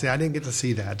 Oh, see, I didn't get to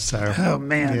see that. So, oh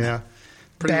man, yeah,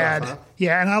 pretty bad. rough, huh?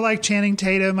 Yeah, and I like Channing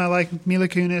Tatum. I like Mila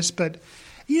Kunis, but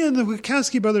you know the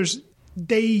Wachowski brothers,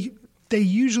 they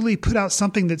usually put out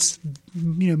something that's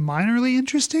minorly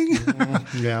interesting.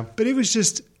 Yeah, but it was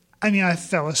just. I mean, I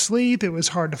fell asleep. It was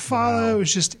hard to follow. Wow.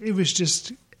 It was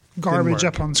just garbage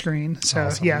up on screen. So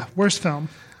awesome. Yeah, worst film.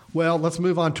 Well, let's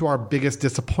move on to our biggest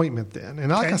disappointment then. And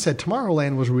like I said,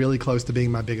 Tomorrowland was really close to being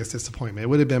my biggest disappointment. It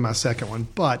would have been my second one,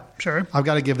 but I've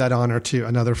got to give that honor to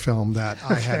another film that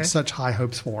I had such high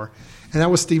hopes for, and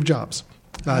that was Steve Jobs.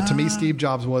 To me, Steve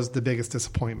Jobs was the biggest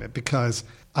disappointment because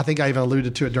I think I even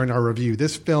alluded to it during our review.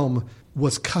 This film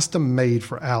was custom made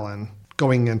for Alan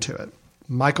going into it.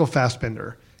 Michael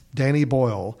Fassbender, Danny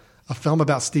Boyle, a film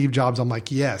about Steve Jobs. I'm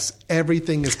like, yes,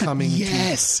 everything is coming.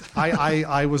 Yes.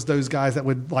 I was those guys that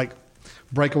would like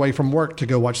break away from work to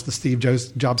go watch the Steve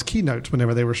Jobs keynotes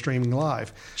whenever they were streaming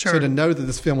live. Sure. So to know that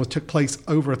this film took place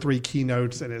over 3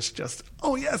 keynotes and it's just,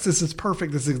 oh yes, this is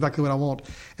perfect. This is exactly what I want.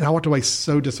 And I walked away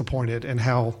so disappointed in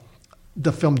how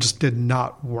the film just did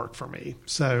not work for me.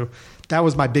 So that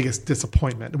was my biggest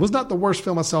disappointment. It was not the worst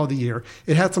film I saw of the year.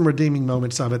 It had some redeeming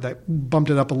moments of it that bumped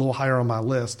it up a little higher on my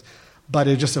list. But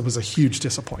it was a huge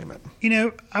disappointment. You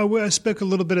know, I spoke a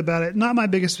little bit about it. Not my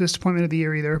biggest disappointment of the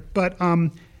year either. But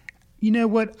you know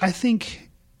what? I think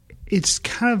it's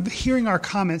kind of hearing our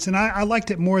comments, and I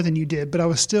liked it more than you did, but I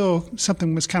was still,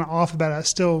 something was kind of off about it. I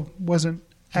still wasn't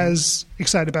as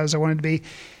excited about it as I wanted to be.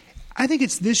 I think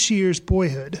it's this year's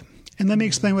Boyhood. And let me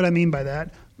explain what I mean by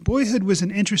that. Boyhood was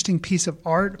an interesting piece of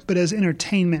art, but as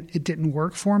entertainment, it didn't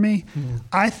work for me.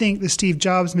 I think the Steve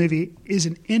Jobs movie is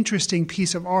an interesting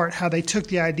piece of art, how they took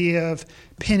the idea of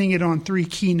pinning it on 3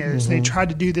 keynotes. They tried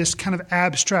to do this kind of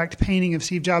abstract painting of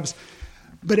Steve Jobs.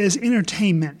 But as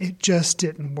entertainment, it just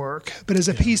didn't work. But as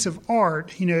a piece of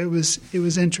art, you know, it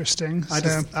was interesting.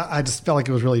 I just felt like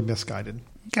it was really misguided.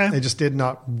 Okay. It just did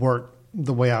not work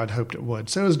the way I had hoped it would.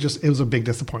 So it was a big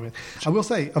disappointment. I will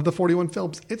say, of the 41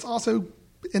 films, it's also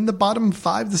in the bottom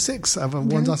 5 to 6 of the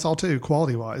ones I saw too,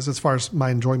 quality-wise, as far as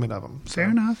my enjoyment of them. So. Fair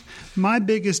enough. My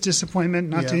biggest disappointment,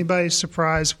 not to anybody's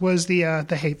surprise, was the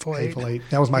Hateful Eight. Hateful Eight.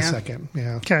 That was my second,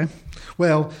 Okay.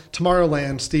 Well,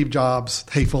 Tomorrowland, Steve Jobs,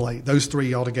 Hateful Eight, those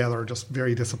 3 altogether are just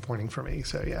very disappointing for me.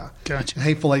 So, yeah. Gotcha. And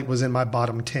Hateful Eight was in my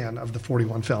bottom 10 of the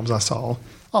 41 films I saw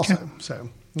also. Okay. So,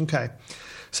 okay.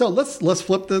 So let's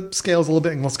flip the scales a little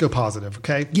bit and let's go positive,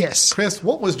 okay? Yes. Chris,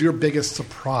 what was your biggest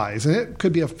surprise? And it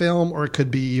could be a film or it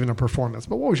could be even a performance,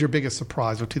 but what was your biggest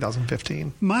surprise of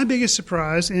 2015? My biggest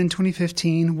surprise in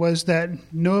 2015 was that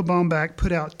Noah Baumbach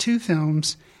put out 2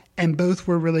 films and both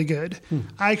were really good.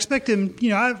 I expect him,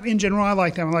 you know, in general, I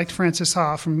liked him. I liked Francis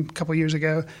Ha from a couple years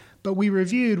ago, but we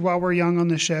reviewed While We're Young on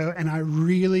the show and I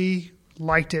really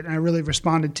liked it and I really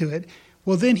responded to it.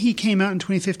 Well, then he came out in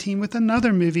 2015 with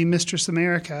another movie, Mistress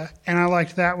America, and I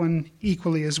liked that one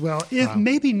equally as well, if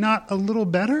maybe not a little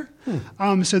better.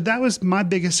 So that was my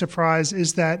biggest surprise,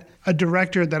 is that a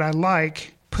director that I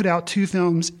like put out 2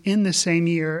 films in the same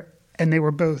year, and they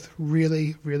were both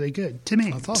really, really good to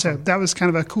me. That's awesome. So that was kind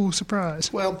of a cool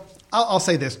surprise. Well, I'll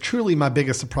say this. Truly, my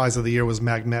biggest surprise of the year was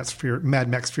Mad Max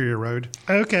Fury Road.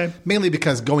 Okay. Mainly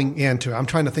because going into it, I'm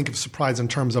trying to think of surprise in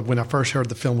terms of when I first heard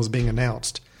the film was being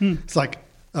announced. It's like,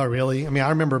 oh, really? I mean, I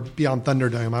remember Beyond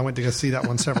Thunderdome. I went to go see that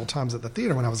one several times at the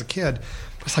theater when I was a kid.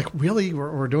 It's like, really?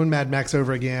 We're doing Mad Max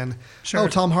over again? Sure. Oh,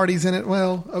 Tom Hardy's in it?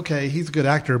 Well, okay, he's a good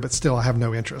actor, but still I have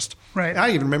no interest. Right. I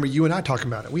even remember you and I talking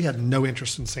about it. We had no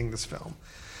interest in seeing this film.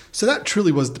 So that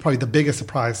truly was probably the biggest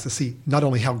surprise, to see not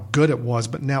only how good it was,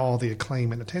 but now all the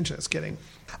acclaim and attention it's getting.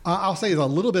 I'll say it's a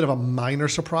little bit of a minor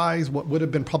surprise. What would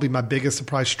have been probably my biggest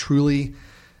surprise truly,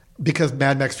 because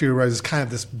Mad Max Fury Road is kind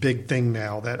of this big thing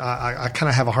now that I kind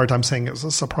of have a hard time saying it was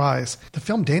a surprise. The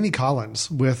film Danny Collins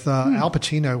with Al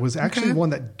Pacino was actually one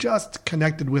that just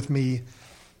connected with me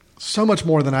so much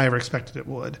more than I ever expected it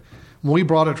would. When we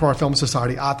brought it to our film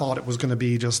society, I thought it was going to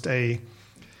be just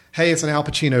hey, it's an Al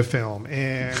Pacino film,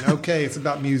 and okay, it's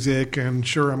about music, and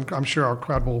sure, I'm sure our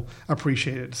crowd will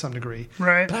appreciate it to some degree.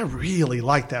 Right. But I really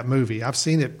like that movie. I've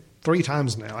seen it 3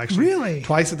 times now, actually. Really?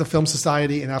 Twice at the Film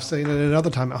Society, and I've seen it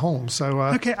another time at home. So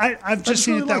okay, I've just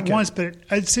seen really it once, but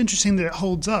it's interesting that it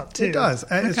holds up too. It does.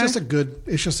 It's just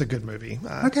a good movie.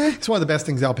 Okay, it's one of the best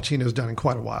things Al Pacino's done in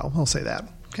quite a while. I'll say that.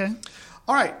 Okay.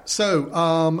 All right, so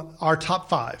our top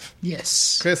 5.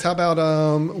 Yes. Chris, how about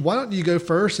why don't you go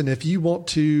first? And if you want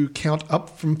to count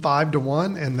up from 5 to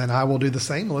 1, and then I will do the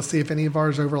same. Let's see if any of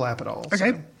ours overlap at all.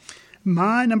 Okay. So.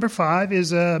 My number 5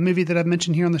 is a movie that I've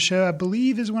mentioned here on the show. I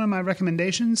believe is one of my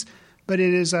recommendations, but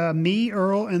it is Me,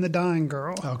 Earl, and the Dying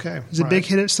Girl. Okay. It was a big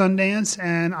hit at Sundance,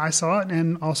 and I saw it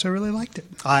and also really liked it.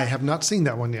 I have not seen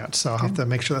that one yet, so I'll have to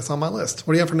make sure that's on my list.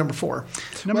 What do you have for number 4?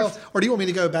 Or do you want me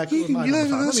to go back to my number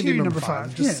 5? Let's Let me do number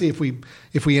 5. Just see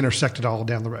if we intersect it all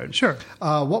down the road. Sure.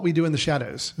 What We Do in the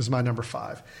Shadows is my number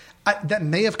 5. That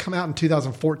may have come out in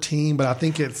 2014, but I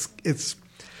think it's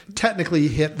technically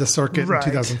hit the circuit Right.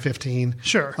 in 2015.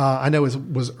 Sure. I know it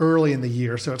was early in the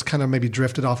year, so it's kind of maybe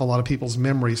drifted off a lot of people's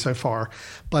memory so far.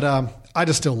 But I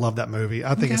just still love that movie.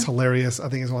 I think it's hilarious. I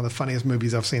think it's one of the funniest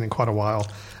movies I've seen in quite a while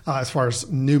as far as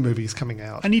new movies coming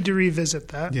out. I need to revisit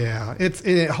that. Yeah,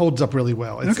 it holds up really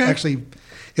well. It's actually,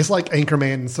 it's like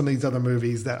Anchorman and some of these other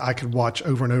movies that I could watch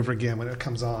over and over again when it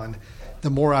comes on. The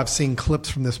more I've seen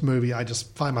clips from this movie, I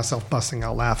just find myself busting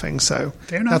out laughing. So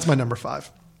that's my number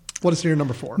 5. What is your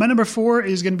number 4? My number 4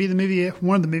 is going to be the movie,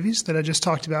 one of the movies that I just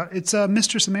talked about. It's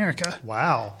Mistress America.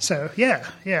 Wow. So yeah.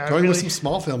 Going with some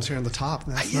small films here on the top.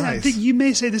 That's nice. I think you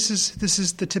may say this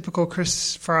is the typical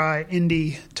Chris Fry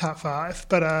indie top 5,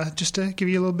 but just to give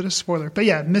you a little bit of spoiler. But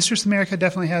yeah, Mistress America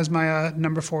definitely has my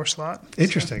number 4 slot.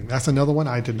 Interesting. So. That's another one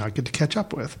I did not get to catch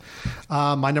up with.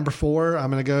 My number 4, I'm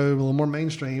going to go a little more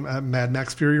mainstream. Mad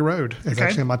Max Fury Road is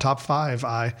actually in my top 5.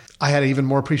 I had even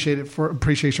more appreciation for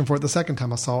it the second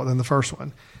time I saw it than the first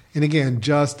one. And again,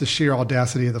 just the sheer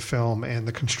audacity of the film and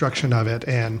the construction of it.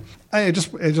 And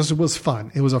it was fun.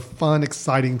 It was a fun,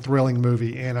 exciting, thrilling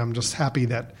movie. And I'm just happy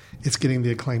that it's getting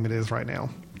the acclaim it is right now.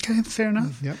 Okay, fair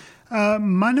enough. Yep.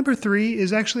 My number 3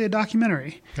 is actually a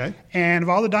documentary. Okay. And of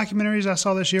all the documentaries I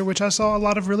saw this year, which I saw a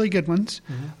lot of really good ones,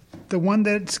 the one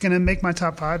that's going to make my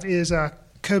top 5 is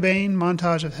Cobain,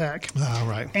 Montage of Heck. Oh,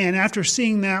 right. And after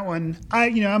seeing that one,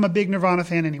 I'm a big Nirvana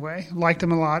fan anyway. Liked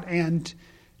them a lot. And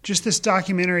just this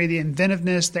documentary, the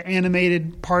inventiveness, the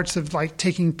animated parts of like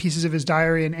taking pieces of his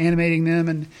diary and animating them,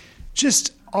 and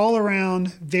just all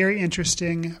around very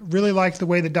interesting. Really liked the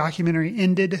way the documentary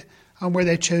ended, where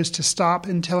they chose to stop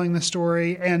in telling the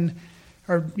story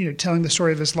telling the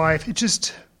story of his life. It's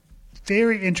just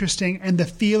very interesting. And the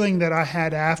feeling that I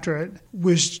had after it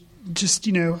was just,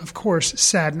 of course,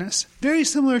 sadness. Very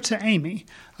similar to Amy.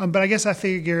 But I guess I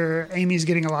figure Amy's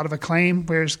getting a lot of acclaim,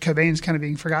 whereas Cobain's kind of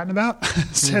being forgotten about.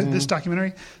 This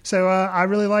documentary. So I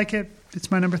really like it. It's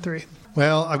my number 3.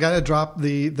 Well, I've got to drop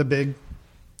the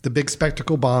big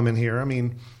spectacle bomb in here. I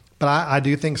mean, but I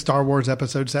do think Star Wars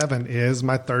Episode 7 is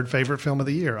my 3rd favorite film of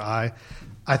the year. I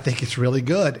think it's really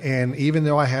good. And even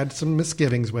though I had some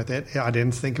misgivings with it, I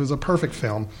didn't think it was a perfect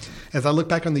film. As I look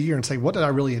back on the year and say, what did I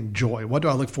really enjoy? What do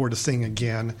I look forward to seeing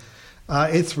again?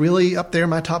 It's really up there in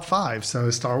my top 5. So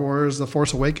Star Wars The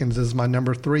Force Awakens is my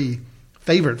number 3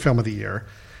 favorite film of the year.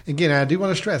 Again, I do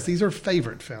want to stress, these are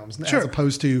favorite films, as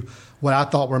opposed to what I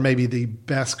thought were maybe the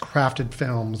best crafted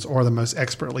films or the most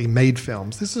expertly made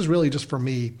films. This is really just for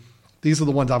me. These are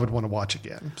the ones I would want to watch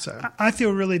again. So I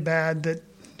feel really bad that,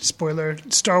 spoiler,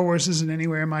 Star Wars isn't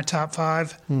anywhere in my top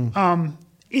 5.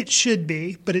 It should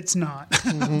be, but it's not.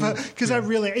 Because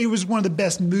it was one of the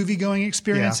best movie-going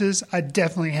experiences I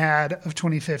definitely had of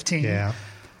 2015. Yeah.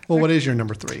 Well, what is your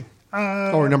number 3?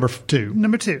 Or number 2?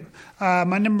 Number 2.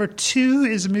 My number 2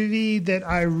 is a movie that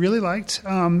I really liked.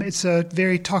 It's a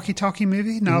very talky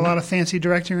movie, not a lot of fancy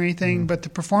directing or anything, but the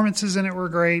performances in it were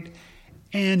great.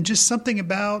 And just something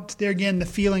about, there again, the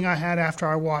feeling I had after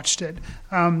I watched it.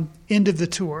 End of the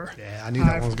Tour. Yeah, I knew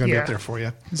that one was going to be up there for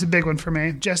you. It's a big one for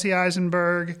me. Jesse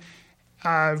Eisenberg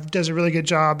does a really good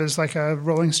job as like a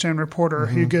Rolling Stone reporter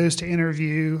who goes to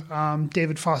interview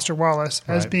David Foster Wallace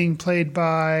as being played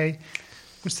by,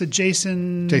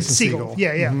 Jason Segel.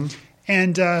 Yeah.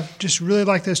 And just really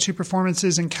like those two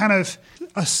performances, and kind of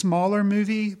a smaller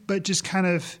movie, but just kind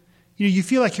of, you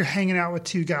feel like you're hanging out with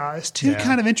two guys,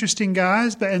 kind of interesting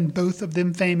guys, and both of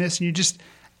them famous. And you just,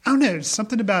 I don't know,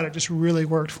 something about it just really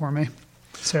worked for me.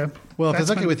 So, well, if it's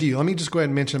okay with you, let me just go ahead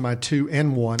and mention my 2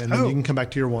 and 1, and then you can come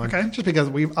back to your 1. Okay. Just because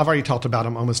I've already talked about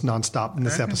them almost nonstop in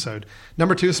this episode.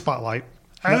 Number 2 is Spotlight.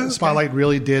 Spotlight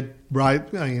really did right.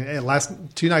 I mean,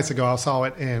 2 nights ago I saw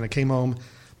it, and I came home,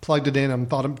 plugged it in,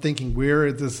 and I'm thinking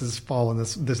where this is fall in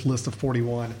this list of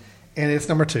 41. And it's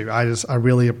number 2. I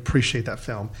really appreciate that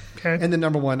film. Okay. And then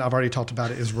number 1, I've already talked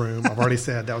about it, is Room. I've already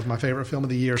said that was my favorite film of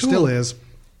the year. Cool. Still is.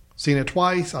 Seen it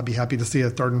twice. I'd be happy to see it a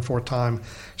 3rd and 4th time.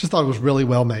 Just thought it was really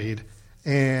well made.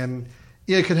 And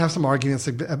it could have some arguments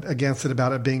against it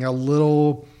about it being a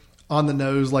little on the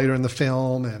nose later in the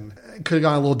film, and it could have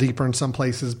gone a little deeper in some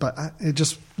places, but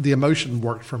the emotion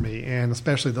worked for me, and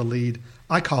especially the lead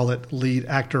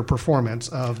actor performance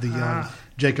of the young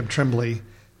Jacob Tremblay.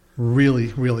 Really,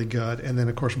 really good. And then,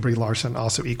 of course, Brie Larson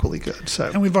also equally good.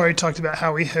 So, and we've already talked about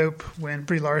how we hope when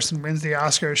Brie Larson wins the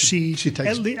Oscar, she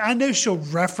takes. I know she'll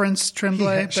reference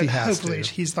Tremblay, but hopefully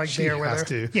he's there with her.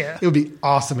 To. Yeah, it would be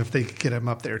awesome if they could get him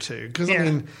up there too. Because I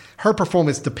mean, her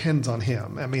performance depends on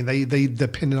him. I mean, they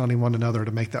depended on one another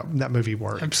to make that movie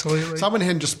work. Absolutely. So I went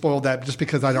ahead and just spoiled that just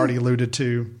because I'd already alluded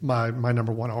to my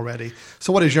number 1 already.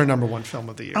 So, what is your number 1 film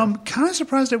of the year? I'm kind of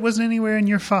surprised it wasn't anywhere in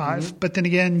your 5, but then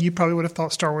again, you probably would have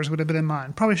thought Star Wars would have been in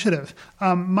mine. Probably should have.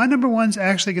 My number one's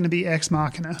actually going to be Ex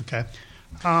Machina. Okay.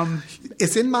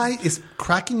 It's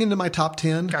cracking into my top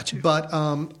 10. Got you. But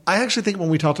I actually think when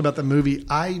we talked about the movie,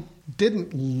 I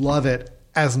didn't love it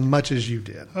as much as you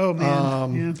did. Oh,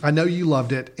 man. Yeah. I know you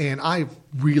loved it, and I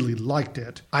really liked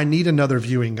it. I need another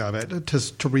viewing of it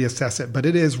to reassess it, but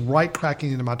it is right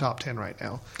cracking into my top 10 right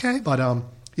now. Okay. But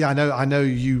yeah, I know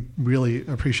you really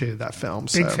appreciated that film.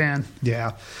 Big fan.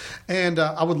 Yeah. And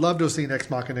I would love to have seen Ex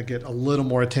Machina get a little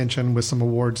more attention with some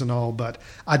awards and all, but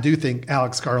I do think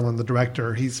Alex Garland, the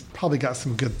director, he's probably got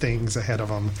some good things ahead of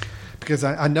him, because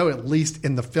I know at least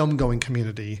in the film-going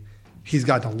community, he's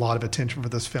gotten a lot of attention for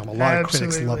this film. A lot of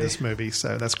critics love this movie,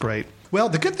 so that's great. Well,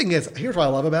 the good thing is, here's what I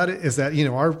love about it, is that,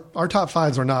 our top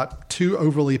fives are not too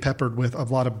overly peppered with a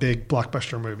lot of big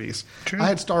blockbuster movies. True. I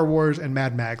had Star Wars and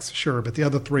Mad Max, sure, but the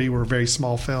other three were very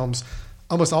small films.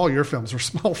 Almost all your films were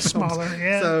small films. Smaller,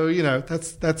 yeah. So,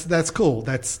 that's cool.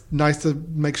 That's nice to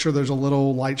make sure there's a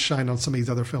little light shine on some of these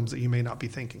other films that you may not be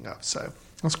thinking of. So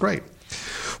that's great.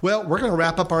 Well, we're going to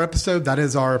wrap up our episode. That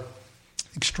is our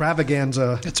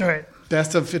extravaganza. That's right.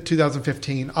 Best of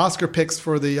 2015 Oscar picks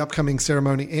for the upcoming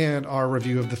ceremony and our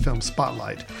review of the film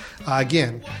Spotlight.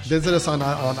 Again, visit us on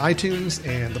iTunes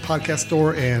and the podcast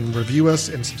store and review us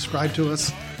and subscribe to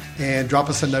us, and drop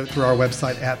us a note through our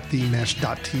website at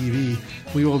themesh.tv.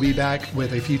 We will be back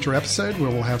with a future episode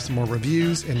where we'll have some more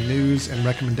reviews and news and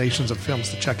recommendations of films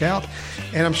to check out.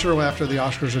 And I'm sure after the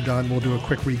Oscars are done, we'll do a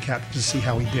quick recap to see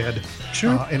how we did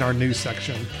in our news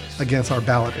section against our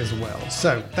ballot as well.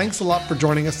 So thanks a lot for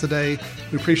joining us today.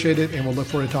 We appreciate it, and we'll look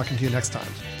forward to talking to you next time.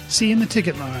 See you in the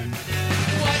ticket line.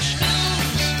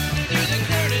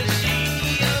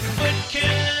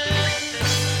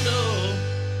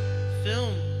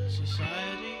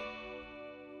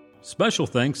 Special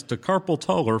thanks to Carpal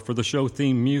Tuller for the show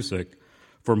theme music.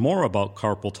 For more about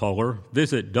Carpal Tuller,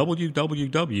 visit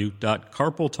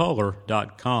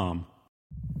www.carpaltuller.com.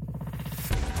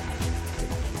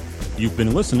 You've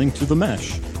been listening to The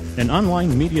Mesh, an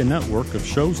online media network of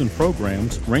shows and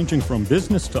programs ranging from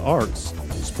business to arts,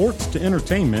 sports to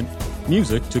entertainment,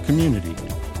 music to community.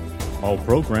 All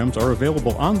programs are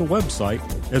available on the website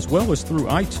as well as through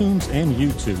iTunes and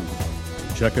YouTube.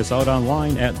 Check us out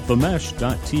online at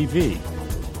themesh.tv.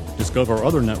 Discover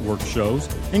other network shows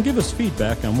and give us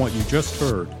feedback on what you just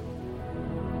heard.